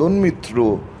বন্দ্যোপাধ্যায়, মদন মিত্র,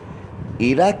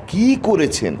 এরা কি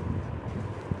করেছেন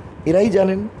এরাই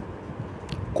জানেন।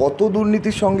 কত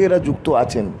দুর্নীতির সঙ্গে এরা যুক্ত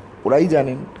আছেন ওরাই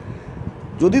জানেন।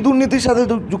 যদি দুর্নীতির সাথে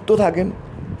যুক্ত থাকেন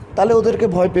তাহলে ওদেরকে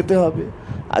ভয় পেতে হবে,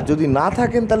 আর যদি না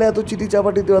থাকেন তাহলে এত চিঠি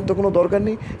চাপাটি দেওয়ার তো কোনো দরকার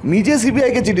নেই। নিজে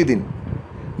সিবিআইকে চিঠি দিন,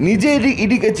 নিজে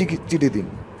ইডিকে চিঠি দিন।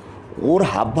 ওর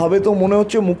হাবভাবে তো মনে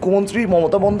হচ্ছে মুখ্যমন্ত্রী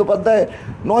মমতা বন্দ্যোপাধ্যায়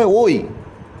নয়,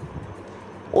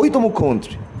 ওই তো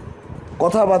মুখ্যমন্ত্রী,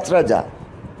 কথাবার্তা যা।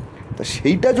 তা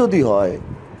সেইটা যদি হয়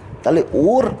তাহলে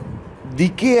ওর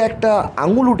দিকে একটা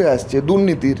আঙুল উঠে আসছে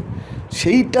দুর্নীতির,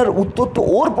 সেইটার উত্তর তো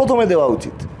ওর প্রথমে দেওয়া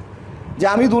উচিত যে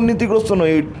আমি দুর্নীতিগ্রস্ত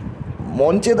নই।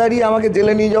 মঞ্চে দাঁড়িয়ে আমাকে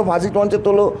জেলে নিয়ে যাও, ফাঁসির মঞ্চে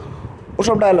তোলো,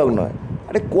 ওসব ডায়লগ নয়।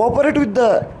 আরে cooperate with the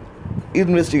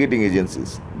investigating agencies.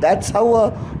 That's how a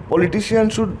politician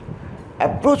should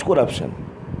approach corruption.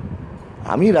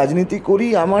 আমি রাজনীতি করি,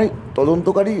 আমার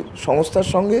তদন্তকারী সংস্থার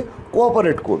সঙ্গে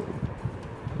কোঅপারেট করব।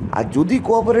 আর যদি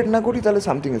কোঅপারেট না করি তাহলে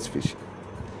সামথিং ইজ ফিশ,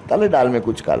 তাহলে ডাল মে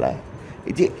কুচ কালা হ্যায়।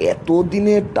 এই যে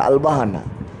এতদিনের টালবাহানা,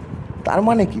 তার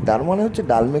মানে কি? তার মানে হচ্ছে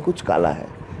ডাল মে কুচ কালা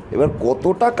হ্যায়। এবার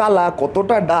কতটা কালা,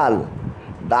 কতটা ডাল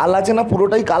আছে না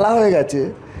পুরোটাই কালা হয়ে গেছে,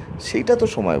 সেইটা তো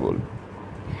সময় বলবে।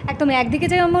 একদম। একদিকে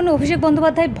যেমন অভিষেক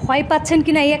বন্দ্যোপাধ্যায় ভয় পাচ্ছেন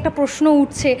কিনা এই একটা প্রশ্ন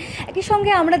উঠছে, একই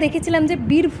সঙ্গে আমরা দেখেছিলাম যে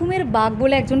বীরভূমের বাঘ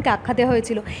বলে একজনকে আখ্যা দেওয়া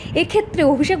হয়েছিল। এক্ষেত্রে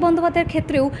অভিষেক বন্দ্যোপাধ্যায়ের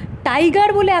ক্ষেত্রেও টাইগার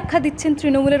বলে আখ্যা দিচ্ছেন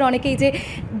তৃণমূলের অনেকেই, যে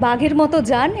বাঘের মতো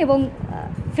যান এবং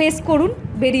ফেস করুন,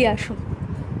 বেরিয়ে আসুন।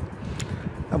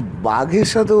 বাঘের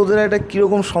সাথে ওদের একটা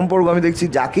কীরকম সম্পর্ক আমি দেখছি,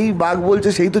 যাকেই বাঘ বলছে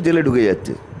সেই তো জেলে ঢুকে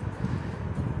যাচ্ছে।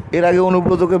 এর আগে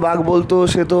অনুব্রতকে বাঘ বলতো,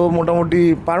 সে তো মোটামুটি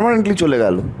পার্মানেন্টলি চলে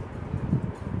গেল।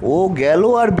 ও গেল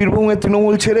আর বীরভূমের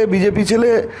তৃণমূল ছেড়ে বিজেপি ছেড়ে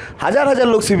হাজার হাজার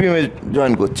লোক সিপিএমে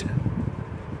জয়েন করছে।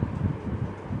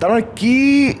 তার মানে কী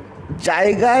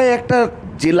জায়গায় একটা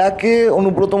জেলাকে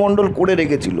অনুব্রত মণ্ডল করে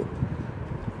রেখেছিল,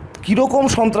 কীরকম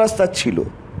সন্ত্রাস তার ছিল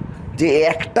যে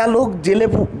একটা লোক জেলে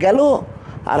গেল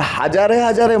আর হাজারে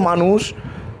হাজারে মানুষ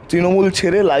তৃণমূল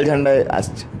ছেড়ে লাল ঝান্ডায়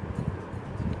আসছে।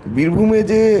 বীরভূমে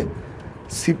যে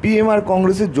সিপিএম আর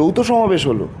কংগ্রেসের যৌথ সমাবেশ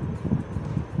হলো,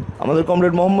 আমাদের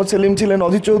কমরেড মোহাম্মদ সেলিম ছিলেন,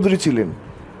 অধীর চৌধুরী ছিলেন,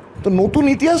 তো নতুন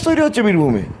ইতিহাস তৈরি হচ্ছে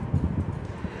বীরভূমে।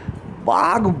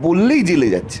 বাঘ বললেই জেলে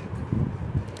যাচ্ছে।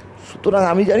 সুতরাং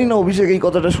আমি জানি না অভিষেক এই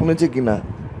কথাটা শুনেছে কিনা,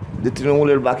 যে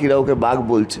তৃণমূলের বাকিরা ওকে বাঘ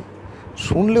বলছে।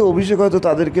 শুনলে অভিষেক হয়তো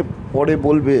তাদেরকে পরে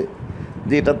বলবে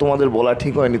যে এটা তোমাদের বলা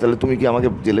ঠিক হয়নি, তাহলে তুমি কি আমাকে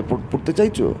জেলে পড়তে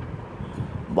চাইছো?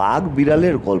 বাঘ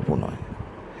বিড়ালের গল্প নয়,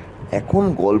 এখন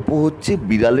গল্প হচ্ছে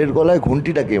বিড়ালের গলায়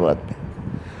ঘন্টিটা কে বাঁধবে।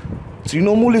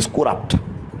 Trinamool is corrupt,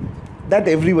 that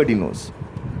everybody knows.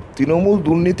 Trinamool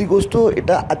দুর্নীতিগ্রস্ত,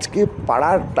 এটা আজকে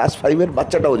পাড়ার ক্লাস 5-এর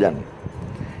বাচ্চাটাও জানে।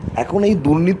 এখন এই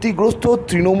দুর্নীতিগ্রস্ত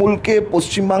তৃণমূলকে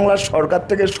পশ্চিমবাংলার সরকার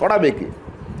থেকে সরাবে কে?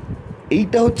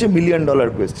 এইটা হচ্ছে $1 মিলিয়ন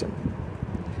কোয়েশ্চেন।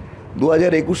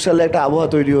 2021 সালে একটা আবহাওয়া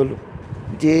তৈরি হলো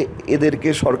যে এদেরকে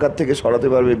সরকার থেকে সরাতে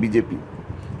পারবে বিজেপি,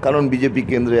 কারণ বিজেপি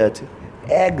কেন্দ্রে আছে।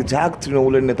 এক ঝাঁক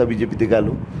তৃণমূলের নেতা বিজেপিতে গেল,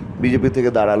 বিজেপি থেকে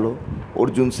দাঁড়ালো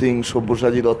অর্জুন সিং,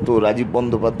 সব্যসাচী দত্ত, রাজীব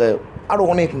বন্দ্যোপাধ্যায়, আরও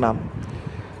অনেক নাম।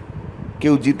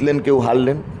 কেউ জিতলেন, কেউ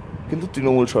হারলেন, কিন্তু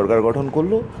তৃণমূল সরকার গঠন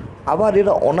করলো। আবার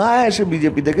এরা অনায়াসে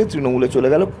বিজেপি থেকে তৃণমূলে চলে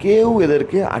গেল, কেউ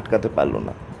এদেরকে আটকাতে পারলো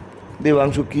না।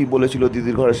 দেবাংশু কী বলেছিল,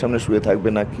 দিদির ঘরের সামনে শুয়ে থাকবে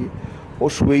নাকি, ও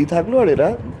শুয়েই থাকলো আর এরা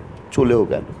চলেও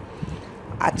গেল।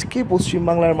 আজকে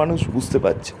পশ্চিমবাংলার মানুষ বুঝতে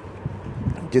পারছে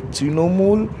যে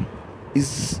তৃণমূল ইজ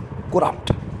করাপ্ট,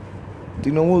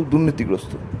 তৃণমূল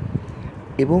দুর্নীতিগ্রস্ত,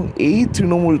 এবং এই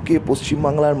তৃণমূলকে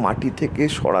পশ্চিমবাংলার মাটি থেকে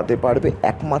সরাতে পারবে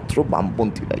একমাত্র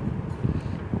বামপন্থীরাই।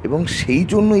 এবং সেই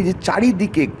জন্য এই যে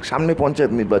চারিদিকে সামনে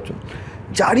পঞ্চায়েত নির্বাচন,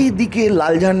 চারিদিকে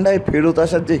লাল ঝান্ডায় ফেরত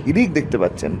আসার যে হিড়িক দেখতে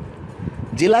পাচ্ছেন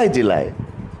জেলায় জেলায়,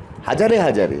 হাজারে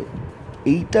হাজারে,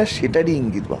 এইটা সেটারই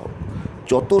ইঙ্গিত বাহক।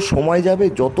 যত সময়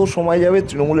যাবে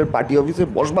তৃণমূলের পার্টি অফিসে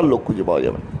বসবার লোক খুঁজে পাওয়া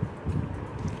যাবে না।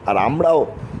 আর আমরাও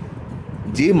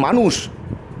যে মানুষ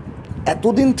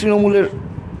এতদিন তৃণমূলের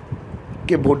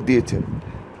কে ভোট দিয়েছেন,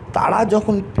 তারা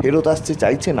যখন ফেরত আসতে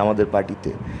চাইছেন আমাদের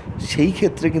পার্টিতে, সেই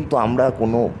ক্ষেত্রে কিন্তু আমরা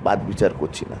কোনো বাদ বিচার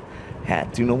করছি না। হ্যাঁ,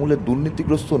 তৃণমূলের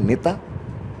দুর্নীতিগ্রস্ত নেতা,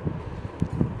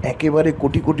 একেবারে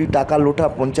কোটি কোটি টাকা লোটা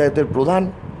পঞ্চায়েতের প্রধান,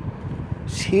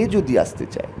 সে যদি আসতে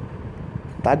চায়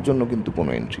তার জন্য কিন্তু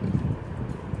কোনো এন্ট্রি নেই।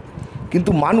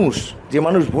 কিন্তু মানুষ, যে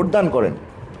মানুষ ভোটদান করেন,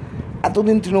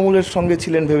 এতদিন তৃণমূলের সঙ্গে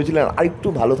ছিলেন, ভেবেছিলেন আরেকটু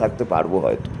ভালো থাকতে পারবো,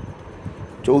 হয়তো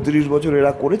 34 বছর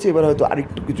এরা করেছে, এবার হয়তো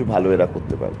আরেকটু কিছু ভালো এরা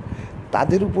করতে পারবে,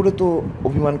 তাদের উপরে তো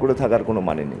অভিমান করে থাকার কোনো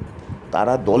মানে নেই।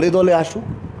 তারা দলে দলে আসুক,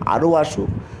 আরও আসুক।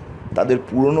 তাদের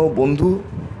পুরনো বন্ধু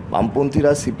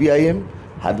বামপন্থীরা, সিপিআইএম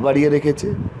হাত বাড়িয়ে রেখেছে,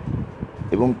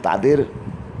 এবং তাদের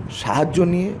সাহায্য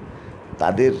নিয়ে,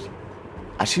 তাদের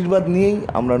আশীর্বাদ নিয়েই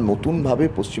আমরা নতুনভাবে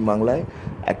পশ্চিমবাংলায়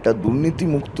একটা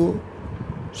দুর্নীতিমুক্ত,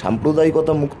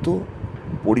 সাম্প্রদায়িকতা মুক্ত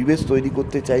পরিবেশ তৈরি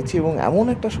করতে চাইছি, এবং এমন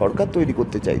একটা সরকার তৈরি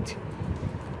করতে চাইছি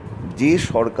যে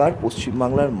সরকার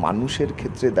পশ্চিমবাংলার মানুষের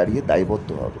ক্ষেত্রে দাঁড়িয়ে দায়বদ্ধ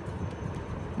হবে।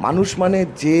 মানুষ মানে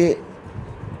যে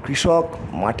কৃষক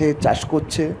মাঠে চাষ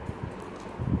করছে,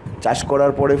 চাষ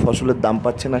করার পরে ফসলের দাম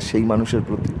পাচ্ছে না, সেই মানুষের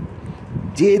প্রতি।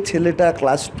 যে ছেলেটা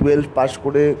ক্লাস 12 পাশ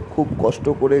করে, খুব কষ্ট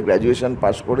করে গ্র্যাজুয়েশন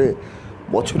পাশ করে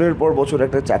বছরের পর বছর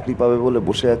একটা চাকরি পাবে বলে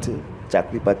বসে আছে,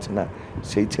 চাকরি পাচ্ছে না,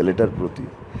 সেই ছেলেটার প্রতি।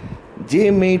 যে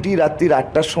মেয়েটি রাত্রির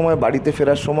 8টার সময় বাড়িতে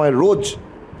ফেরার সময় রোজ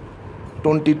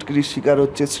টোনটিটকিরির শিকার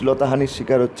হচ্ছে, শ্লীলতাহানির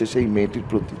শিকার হচ্ছে, সেই মেয়েটির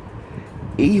প্রতি।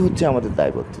 এই হচ্ছে আমাদের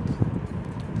দায়বদ্ধতা।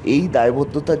 এই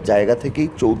দায়বদ্ধতার জায়গা থেকেই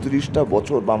 34টা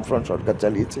বছর বামফ্রন্ট সরকার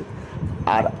চালিয়েছে।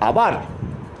 আর আবার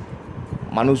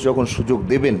মানুষ যখন সুযোগ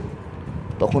দেবেন,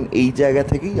 তখন এই জায়গা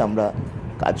থেকেই আমরা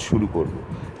কাজ শুরু করব।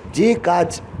 যে কাজ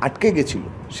আটকে গেছিল,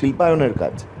 শিল্পায়নের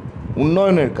কাজ,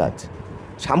 উন্নয়নের কাজ,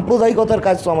 সাম্প্রদায়িকতার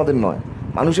কাজ তো আমাদের নয়,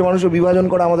 মানুষে বিভাজন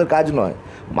করা আমাদের কাজ নয়,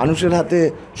 মানুষের হাতে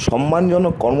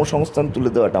সম্মানজনক কর্মসংস্থান তুলে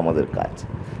দেওয়াটা আমাদের কাজ।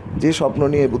 যে স্বপ্ন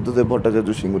নিয়ে বুদ্ধদেব ভট্টাচার্য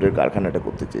সিঙ্গুরের কারখানাটা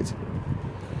করতে চেয়েছিলেন,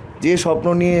 যে স্বপ্ন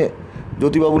নিয়ে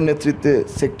জ্যোতিবাবুর নেতৃত্বে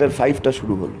সেক্টর 5টা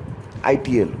শুরু হলো,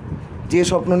 আইটিএল, যে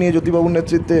স্বপ্ন নিয়ে জ্যোতিবাবুর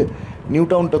নেতৃত্বে নিউ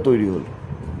টাউনটা তৈরি হলো,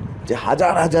 যে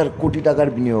হাজার হাজার কোটি টাকার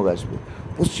বিনিয়োগ আসবে,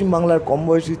 পশ্চিমবাংলার কম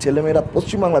বয়সী ছেলেমেয়েরা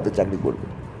পশ্চিমবাংলাতে চাকরি করবে।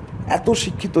 এত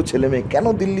শিক্ষিত ছেলেমেয়ে কেন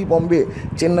দিল্লি, বম্বে,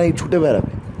 চেন্নাই ছুটে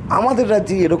বেড়াবে? আমাদের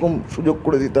রাজ্যেই এরকম সুযোগ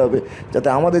করে দিতে হবে যাতে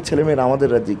আমাদের ছেলেমেয়েরা আমাদের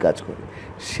রাজ্যেই কাজ করে।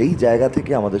 সেই জায়গা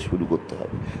থেকে আমাদের শুরু করতে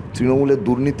হবে। তৃণমূলের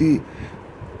দুর্নীতি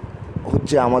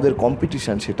হচ্ছে আমাদের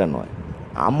কম্পিটিশান, সেটা নয়।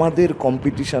 আমাদের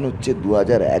কম্পিটিশান হচ্ছে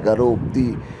 2011 অবধি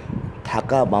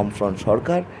থাকা বামফ্রন্ট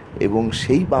সরকার, এবং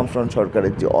সেই বামফ্রন্ট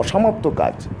সরকারের যে অসমাপ্ত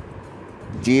কাজ,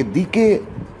 যেদিকে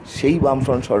সেই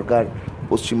বামফ্রন্ট সরকার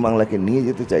পশ্চিমবাংলাকে নিয়ে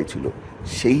যেতে চাইছিল,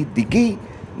 সেই দিকেই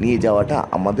নিয়ে যাওয়াটা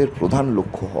আমাদের প্রধান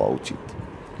লক্ষ্য হওয়া উচিত।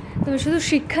 তবে শুধু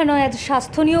শিক্ষা নয়, আজ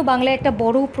স্বাস্থ্য নিয়েও বাংলায় একটা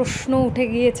বড় প্রশ্ন উঠে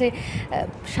গিয়েছে।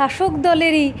 শাসক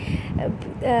দলেরই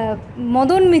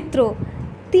মদন মিত্র,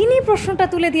 তিনি প্রশ্নটা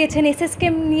তুলে দিয়েছেন,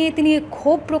 এসএসকেএম নিয়ে তিনি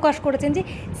ক্ষোভ প্রকাশ করেছেন যে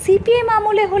সিপিএম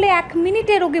আমলে হলে 1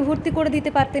 মিনিটে রোগী ভর্তি করে দিতে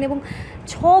পারতেন, এবং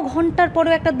 6 ঘন্টার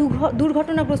পরেও একটা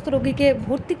দুর্ঘটনাগ্রস্ত রোগীকে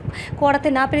ভর্তি করাতে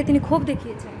না পেরে তিনি ক্ষোভ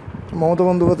দেখিয়েছেন। মমতা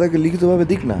বন্দ্যোপাধ্যায়কে লিখিতভাবে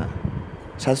দিক না।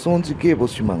 স্বাস্থ্যমন্ত্রী কে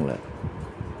পশ্চিমবাংলায়?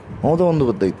 মমতা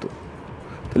বন্দ্যোপাধ্যায় তো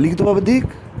লিখিতভাবে দিক।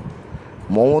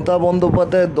 মমতা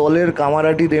বন্দ্যোপাধ্যায় দলের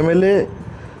কামারাটির এমএলএ,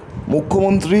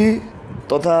 মুখ্যমন্ত্রী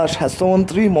তথা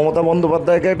স্বাস্থ্যমন্ত্রী মমতা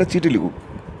বন্দ্যোপাধ্যায়কে একটা চিঠি লিখুক,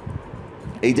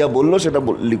 এই যা বললো সেটা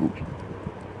লিখুক,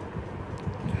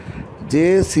 যে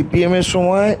সিপিএমের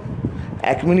সময়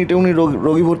 1 মিনিটে উনি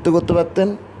রোগী ভর্তি করতে পারতেন,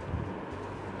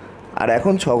 আর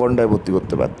এখন 6 ঘন্টায় ভর্তি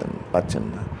করতে পারছেন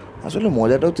না। আসলে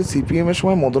মজাটা হচ্ছে, সিপিএমের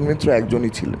সময় মদন মিত্র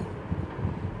একজনই ছিলেন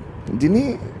যিনি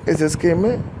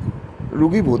এসএসকেএমে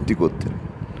রুগী ভর্তি করতেন।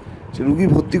 সে রুগী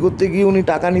ভর্তি করতে গিয়ে উনি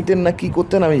টাকা নিতেন না কি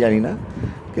করতেন আমি জানি না,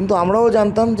 কিন্তু আমরাও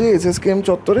জানতাম যে এসএসকেএম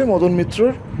চত্বরে মদন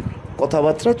মিত্রর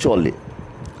কথাবার্তা চলে,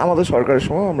 আমাদের সরকারের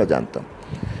সময় আমরা জানতাম।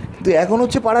 কিন্তু এখন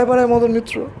হচ্ছে পাড়ায় পাড়ায় মদন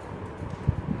মিত্র,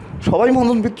 সবাই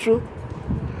মদন মিত্র।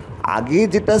 আগে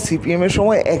যেটা সিপিএমের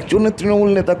সময় একজনের তৃণমূল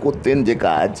নেতা করতেন যে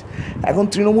কাজ, এখন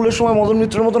তৃণমূলের সময় মদন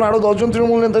মিত্রের মতন আরও 10 জন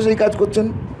তৃণমূল নেতা সেই কাজ করছেন।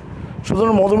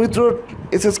 সুতরাং মদন মিত্র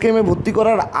এসএসকেএমে ভর্তি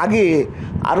করার আগে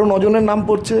আরও 9 জনের নাম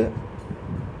পড়ছে,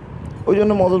 ওই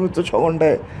জন্য মদন মিত্র 6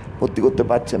 ঘন্টায় ভর্তি করতে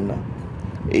পারছেন না।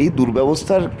 এই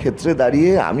দুর্ব্যবস্থার ক্ষেত্রে দাঁড়িয়ে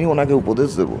আমি ওনাকে উপদেশ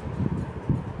দেব,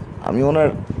 আমি ওনার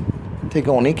থেকে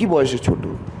অনেকই বয়সে ছোট,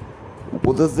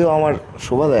 উপদেশ দেওয়া আমার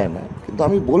শোভা দেয় না, কিন্তু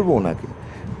আমি বলবো ওনাকে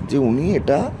যে উনি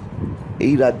এটা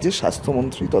এই রাজ্যের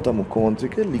স্বাস্থ্যমন্ত্রী তথা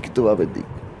মুখ্যমন্ত্রীকে লিখিতভাবে দিক।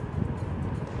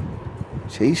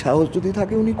 সেই সাহস যদি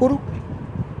থাকে উনি করুক,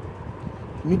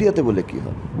 মিডিয়াতে বলে কী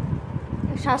হবে।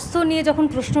 স্বাস্থ্য নিয়ে যখন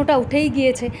প্রশ্নটা উঠেই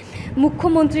গিয়েছে,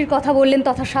 মুখ্যমন্ত্রীর কথা বললেন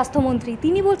তথা স্বাস্থ্যমন্ত্রী,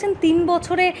 তিনি বলছেন 3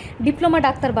 বছরে ডিপ্লোমা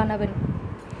ডাক্তার বানাবেন।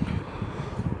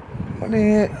 মানে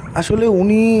আসলে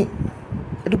উনি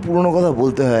একটু পুরনো কথা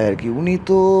বলতে হয় আর কি। উনি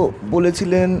তো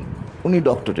বলেছিলেন উনি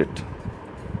ডক্টরেট,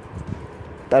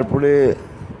 তারপরে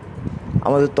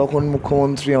আমাদের তখন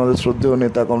মুখ্যমন্ত্রী, আমাদের শ্রদ্ধেয়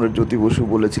নেতা কমরেড জ্যোতি বসু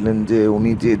বলেছিলেন যে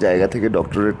উনি যে জায়গা থেকে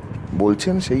ডক্টরেট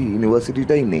বলছেন সেই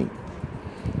ইউনিভার্সিটিটাই নেই।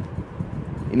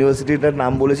 ইউনিভার্সিটিটার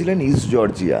নাম বলেছিলেন ইস্ট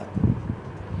জর্জিয়া।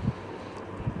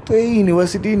 তো এই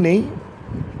ইউনিভার্সিটি নেই,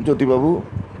 জ্যোতিবাবু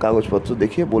কাগজপত্র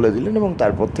দেখিয়ে বলে দিলেন, এবং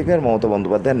তারপর থেকে আর মমতা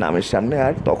বন্দ্যোপাধ্যায়ের নামের সামনে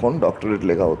আর তখন ডক্টরেট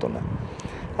লেখা হতো না।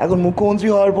 এখন মুখ্যমন্ত্রী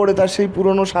হওয়ার পরে তার সেই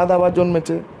পুরনো স্বাদ আবার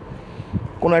জন্মেছে।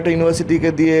 কোনো একটা ইউনিভার্সিটিকে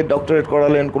দিয়ে ডক্টরেট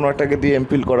করালেন, কোনো একটাকে দিয়ে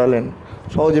এমফিল করালেন,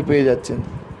 সহজে পেয়ে যাচ্ছেন।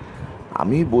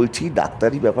 আমি বলছি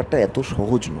ডাক্তারি ব্যাপারটা এত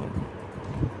সহজ নয়।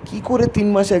 কি করে 3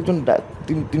 মাসে একজন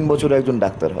 3 বছরে একজন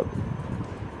ডাক্তার হবে?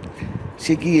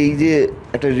 সে কি এই যে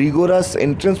একটা রিগোরাস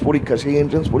এন্ট্রেন্স পরীক্ষা, সেই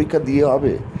এন্ট্রেন্স পরীক্ষা দিয়ে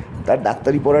হবে? তার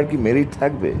ডাক্তারি পড়ার কি মেরিট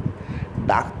থাকবে?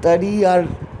 ডাক্তারি আর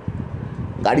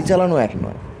গাড়ি চালানো এক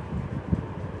নয়।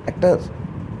 একটা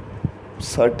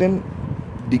সার্টেন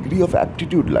ডিগ্রি অফ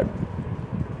অ্যাপটিটিউড লাগবে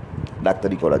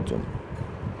ডাক্তারি করার জন্য।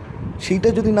 সেইটা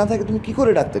যদি না থাকে তুমি কি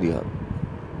করে ডাক্তারি হবে?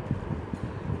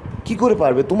 কি করে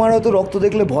পারবে? তোমার হয়তো রক্ত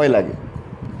দেখলে ভয় লাগে,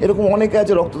 এরকম অনেকে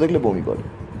আছে রক্ত দেখলে বমি করে,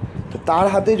 তো তার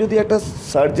হাতে যদি একটা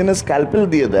সার্জেনের স্ক্যালপেল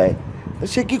দিয়ে দেয়, তো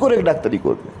সে কী করে ডাক্তারি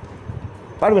করবে?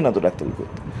 পারবে না তো ডাক্তারি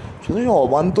করতে। শুধু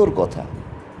অবান্তর কথা।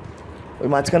 ওই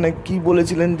মাঝখানে কি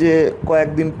বলেছিলেন যে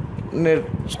কয়েকদিনের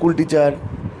স্কুল টিচার,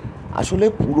 আসলে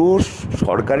পুরো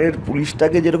সরকারের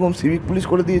পুলিশটাকে যেরকম সিভিক পুলিশ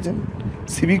করে দিয়েছেন,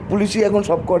 সিভিক পুলিশই এখন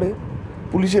সব করে,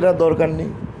 পুলিশের আর দরকার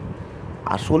নেই।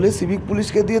 আসলে সিভিক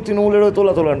পুলিশকে দিয়ে তৃণমূলেরও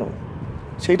তোলানো,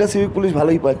 সেইটা সিভিক পুলিশ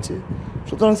ভালোই পাচ্ছে।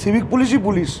 সুতরাং সিভিক পুলিশই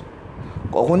পুলিশ।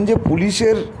 কখন যে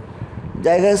পুলিশের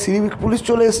জায়গায় সিভিক পুলিশ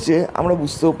চলে এসছে আমরা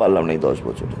বুঝতেও পারলাম না এই 10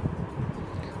 বছরে।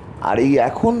 আর এই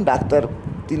এখন ডাক্তার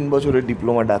 3 বছরের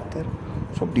ডিপ্লোমা ডাক্তার,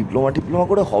 সব ডিপ্লোমা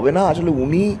করে হবে না। আসলে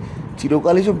উনি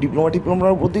চিরকালই সব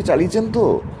ডিপ্লোমার উপরই চালিয়েছেন, তো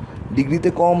ডিগ্রিতে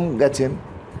কম গেছেন,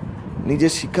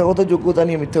 নিজের শিক্ষাগত যোগ্যতা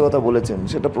নিয়ে মিথ্যে কথা বলেছেন,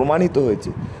 সেটা প্রমাণিত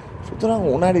হয়েছে। সুতরাং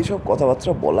ওনার এইসব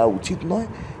কথাবার্তা বলা উচিত নয়।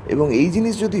 এবং এই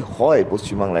জিনিস যদি হয়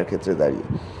পশ্চিমবাংলার ক্ষেত্রে দাঁড়িয়ে,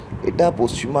 এটা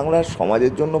পশ্চিমবাংলার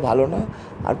সমাজের জন্য ভালো না।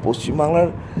 আর পশ্চিমবাংলার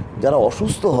যারা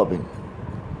অসুস্থ হবেন,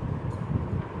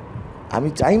 আমি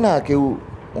চাই না কেউ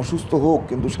অসুস্থ হোক,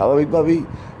 কিন্তু স্বাভাবিকভাবেই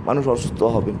মানুষ অসুস্থ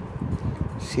হবেন।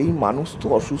 সেই মানুষ তো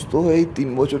অসুস্থ হয়েই 3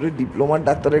 বছরের ডিপ্লোমার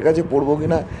ডাক্তারের কাছে পড়বো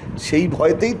কিনা সেই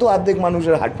ভয়তেই তো অর্ধেক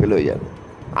মানুষের হার্ট ফেল হয়ে যাবে,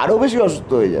 আরও বেশি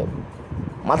অসুস্থ হয়ে যাবে,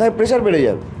 মাথায় প্রেশার বেড়ে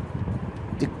যাবে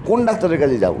যে কোন ডাক্তারের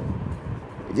কাছে যাব।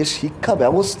 এই যে শিক্ষা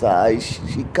ব্যবস্থা, এই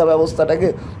শিক্ষা ব্যবস্থাটাকে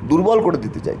দুর্বল করে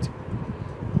দিতে চাইছে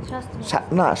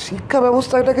না, শিক্ষা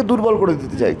ব্যবস্থাটাকে দুর্বল করে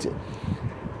দিতে চাইছে।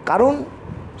 কারণ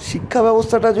শিক্ষা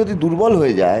ব্যবস্থাটা যদি দুর্বল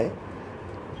হয়ে যায়,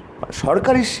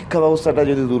 সরকারি শিক্ষা ব্যবস্থাটা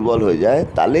যদি দুর্বল হয়ে যায়,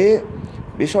 তাহলে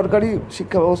বেসরকারি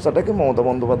শিক্ষা ব্যবস্থাটাকে মমতা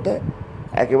বন্দ্যোপাধ্যায়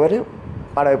একেবারে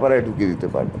পাড়ায় ঢুকিয়ে দিতে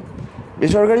পারবে।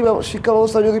 বেসরকারি শিক্ষা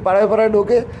ব্যবস্থা যদি পাড়ায়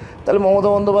ঢোকে, তাহলে মমতা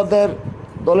বন্দ্যোপাধ্যায়ের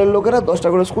দলের লোকেরা 10টা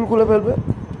করে স্কুল খুলে ফেলবে,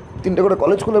 3টে করে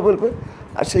কলেজ খুলে ফেলবে,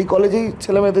 আর সেই কলেজেই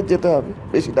ছেলেমেয়েদের যেতে হবে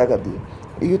বেশি টাকা দিয়ে।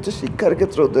 এই হচ্ছে শিক্ষার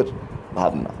ক্ষেত্রে ওদের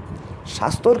ভাবনা।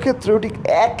 স্বাস্থ্যর ক্ষেত্রেও ঠিক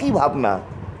একই ভাবনা,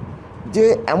 যে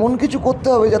এমন কিছু করতে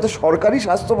হবে যাতে সরকারি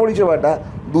স্বাস্থ্য পরিষেবাটা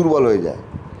দুর্বল হয়ে যায়,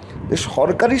 যে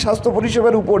সরকারি স্বাস্থ্য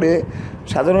পরিষেবার উপরে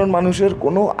সাধারণ মানুষের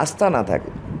কোনো আস্থা না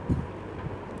থাকে।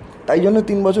 তাই জন্য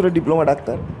 3 বছরের ডিপ্লোমা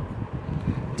ডাক্তার,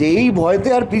 যে এই ভয়তে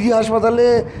আর পিজি হাসপাতালে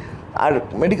আর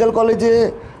মেডিকেল কলেজে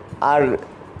আর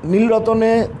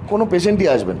নীলরতনে কোনো পেশেন্টই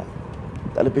আসবে না।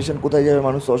 তাহলে পেশেন্ট কোথায় যাবে?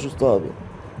 মানুষ তো অসুস্থ হবে,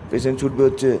 পেশেন্ট ছুটবে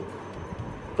হচ্ছে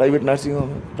প্রাইভেট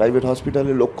নার্সিংহোমে, প্রাইভেট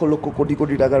হসপিটালে, লক্ষ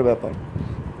কোটি টাকার ব্যাপার।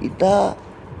 এটা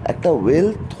একটা ওয়েল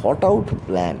থট আউট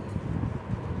প্ল্যান,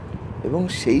 এবং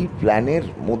সেই প্ল্যানের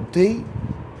মধ্যেই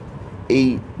এই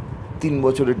 3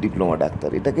 বছরের ডিপ্লোমা ডাক্তার।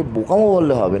 এটাকে বোকামো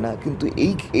বললে হবে না, কিন্তু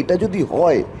এটা যদি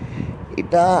হয়,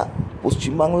 এটা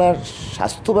পশ্চিমবাংলার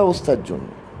স্বাস্থ্য ব্যবস্থার জন্য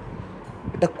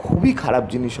এটা খুবই খারাপ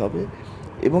জিনিস হবে।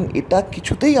 এবং এটা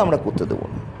কিছুতেই আমরা করতে দেবো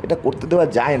না, এটা করতে দেওয়া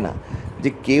যায় না। যে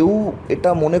কেউ এটা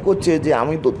মনে করছে যে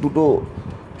আমি 2টো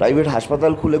প্রাইভেট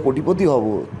হাসপাতাল খুলে কোটিপতি হব,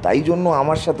 তাই জন্য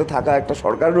আমার সাথে থাকা একটা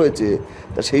সরকার রয়েছে,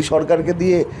 তা সেই সরকারকে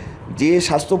দিয়ে যে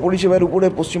স্বাস্থ্য পরিষেবার উপরে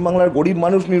পশ্চিমবাংলার গরিব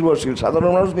মানুষ নির্ভরশীল,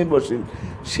 সাধারণ মানুষ নির্ভরশীল,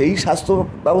 সেই স্বাস্থ্য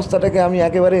ব্যবস্থাটাকে আমি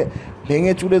একেবারে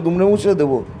ভেঙে চুরে দুমড়ে মুচড়ে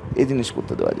দেবো, এই জিনিস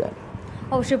করতে দেওয়া যায় না।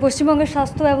 অবশ্যই পশ্চিমবঙ্গের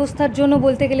স্বাস্থ্য ব্যবস্থার জন্য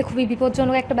বলতে গেলে খুবই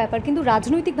বিপজ্জনক একটা ব্যাপার, কিন্তু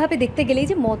রাজনৈতিকভাবে দেখতে গেলেই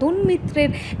যে মদন মিত্রের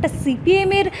একটা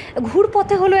সিপিএমের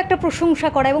ঘুরপথে হলো একটা প্রশংসা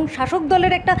করা এবং শাসক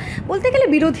দলের একটা বলতে গেলে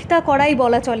বিরোধিতা করাই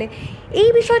বলা চলে, এই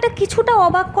বিষয়টা কিছুটা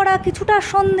অবাক করা, কিছুটা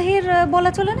সন্দেহের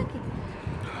বলা চলে নাকি?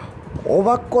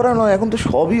 অবাক করা নয়, এখন তো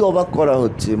সবই অবাক করা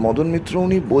হচ্ছে। মদন মিত্র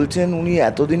উনি বলছেন উনি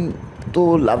এতদিন তো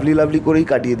লাভলি লাভলি করেই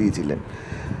কাটিয়ে দিয়েছিলেন।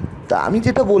 তা আমি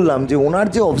যেটা বললাম যে ওনার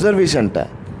যে অবজারভেশনটা,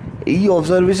 এই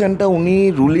অবজারভেশনটা উনি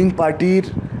রুলিং পার্টির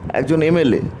একজন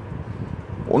এমএলএ,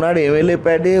 ওনার এমএলএ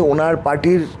প্যাডে ওনার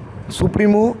পার্টির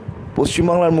সুপ্রিমো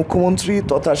পশ্চিমবাংলার মুখ্যমন্ত্রী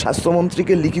তথা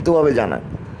স্বাস্থ্যমন্ত্রীকে লিখিতভাবে জানান।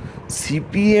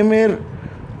 সিপিএমের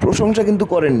প্রশংসা কিন্তু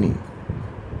করেননি।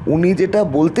 উনি যেটা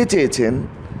বলতে চেয়েছেন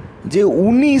যে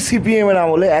উনি সিপিএমের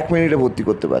আমলে 1 মিনিটে ভর্তি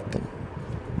করতে পারতেন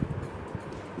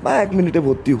বা 1 মিনিটে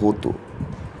ভর্তি হতো,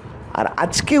 আর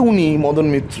আজকে উনি মদন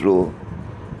মিত্র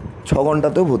 6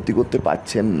 ঘন্টাতেও ভর্তি করতে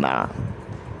পারছেন না।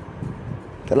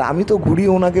 তাহলে আমি তো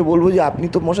ঘুরিয়ে ওনাকে বলবো যে আপনি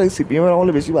তো মশাই সিপিএমের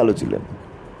আমলে বেশি ভালো ছিলেন।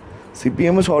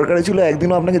 সিপিএমের সরকারে ছিল,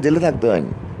 একদিনও আপনাকে জেলে থাকতে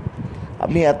হয়নি।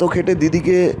 আপনি এত খেটে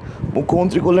দিদিকে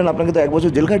মুখ্যমন্ত্রী করলেন, আপনাকে তো 1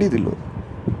 বছর জেল খাটিয়ে দিল।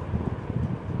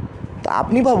 তা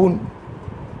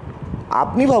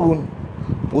আপনি ভাবুন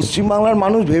পশ্চিমবাংলার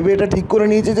মানুষ ভেবে এটা ঠিক করে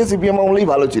নিয়েছে যে সিপিএম আমলেই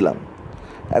ভালো ছিলাম।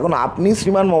 এখন আপনি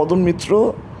শ্রীমান মদন মিত্র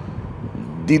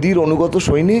দিদির অনুগত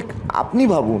সৈনিক, আপনি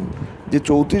ভাবুন যে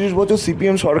 34 বছর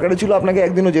সিপিএম সরকারে ছিল, আপনাকে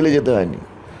একদিনও জেলে যেতে হয়নি।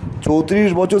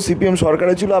 34 বছর সিপিএম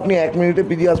সরকারে ছিল, আপনি 1 মিনিটে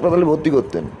পিজি হাসপাতালে ভর্তি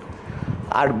করতেন।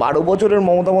 আর 12 বছরের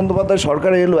মমতা বন্দ্যোপাধ্যায়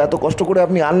সরকারে এলো, এত কষ্ট করে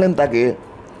আপনি আনলেন তাকে,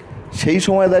 সেই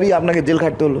সময় দাঁড়িয়ে আপনাকে জেল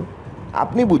খাটতে হলো।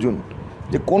 আপনি বুঝুন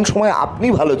যে কোন সময় আপনি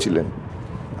ভালো ছিলেন।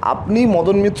 আপনি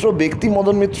মদন মিত্র, ব্যক্তি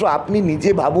মদন মিত্র, আপনি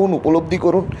নিজে ভাবুন, উপলব্ধি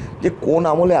করুন যে কোন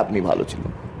আমলে আপনি ভালো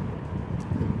ছিলেন।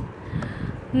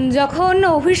 যখন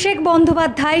অভিষেক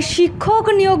বন্দ্যোপাধ্যায় শিক্ষক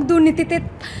নিয়োগ দুর্নীতিতে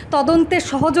তদন্তে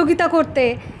সহযোগিতা করতে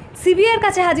সিবিআইয়ের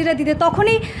কাছে হাজিরা দিতে,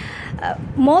 তখনই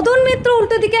মদন মিত্র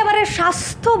উল্টো দিকে আবার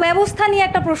স্বাস্থ্য ব্যবস্থা নিয়ে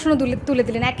একটা প্রশ্ন তুলে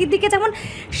দিলেন। একই দিকে যেমন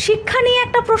শিক্ষা নিয়ে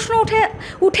একটা প্রশ্ন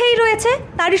উঠেই রয়েছে,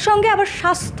 তারই সঙ্গে আবার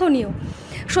স্বাস্থ্য নিয়েও।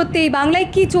 সত্যি এই বাংলায়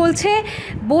কী চলছে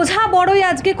বোঝা বড়ই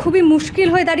আজকে খুবই মুশকিল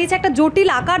হয়ে দাঁড়িয়েছে, একটা জটিল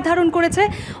আকার ধারণ করেছে।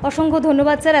 অসংখ্য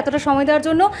ধন্যবাদ স্যার এতটা সময় দেওয়ার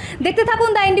জন্য। দেখতে থাকুন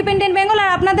দ্য ইন্ডিপেন্ডেন্ট বেঙ্গল, আর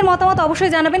আপনাদের মতামত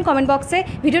অবশ্যই জানাবেন কমেন্ট বক্সে।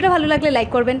 ভিডিওটা ভালো লাগলে লাইক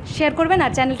করবেন, শেয়ার করবেন,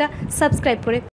 আর চ্যানেলটা সাবস্ক্রাইব করে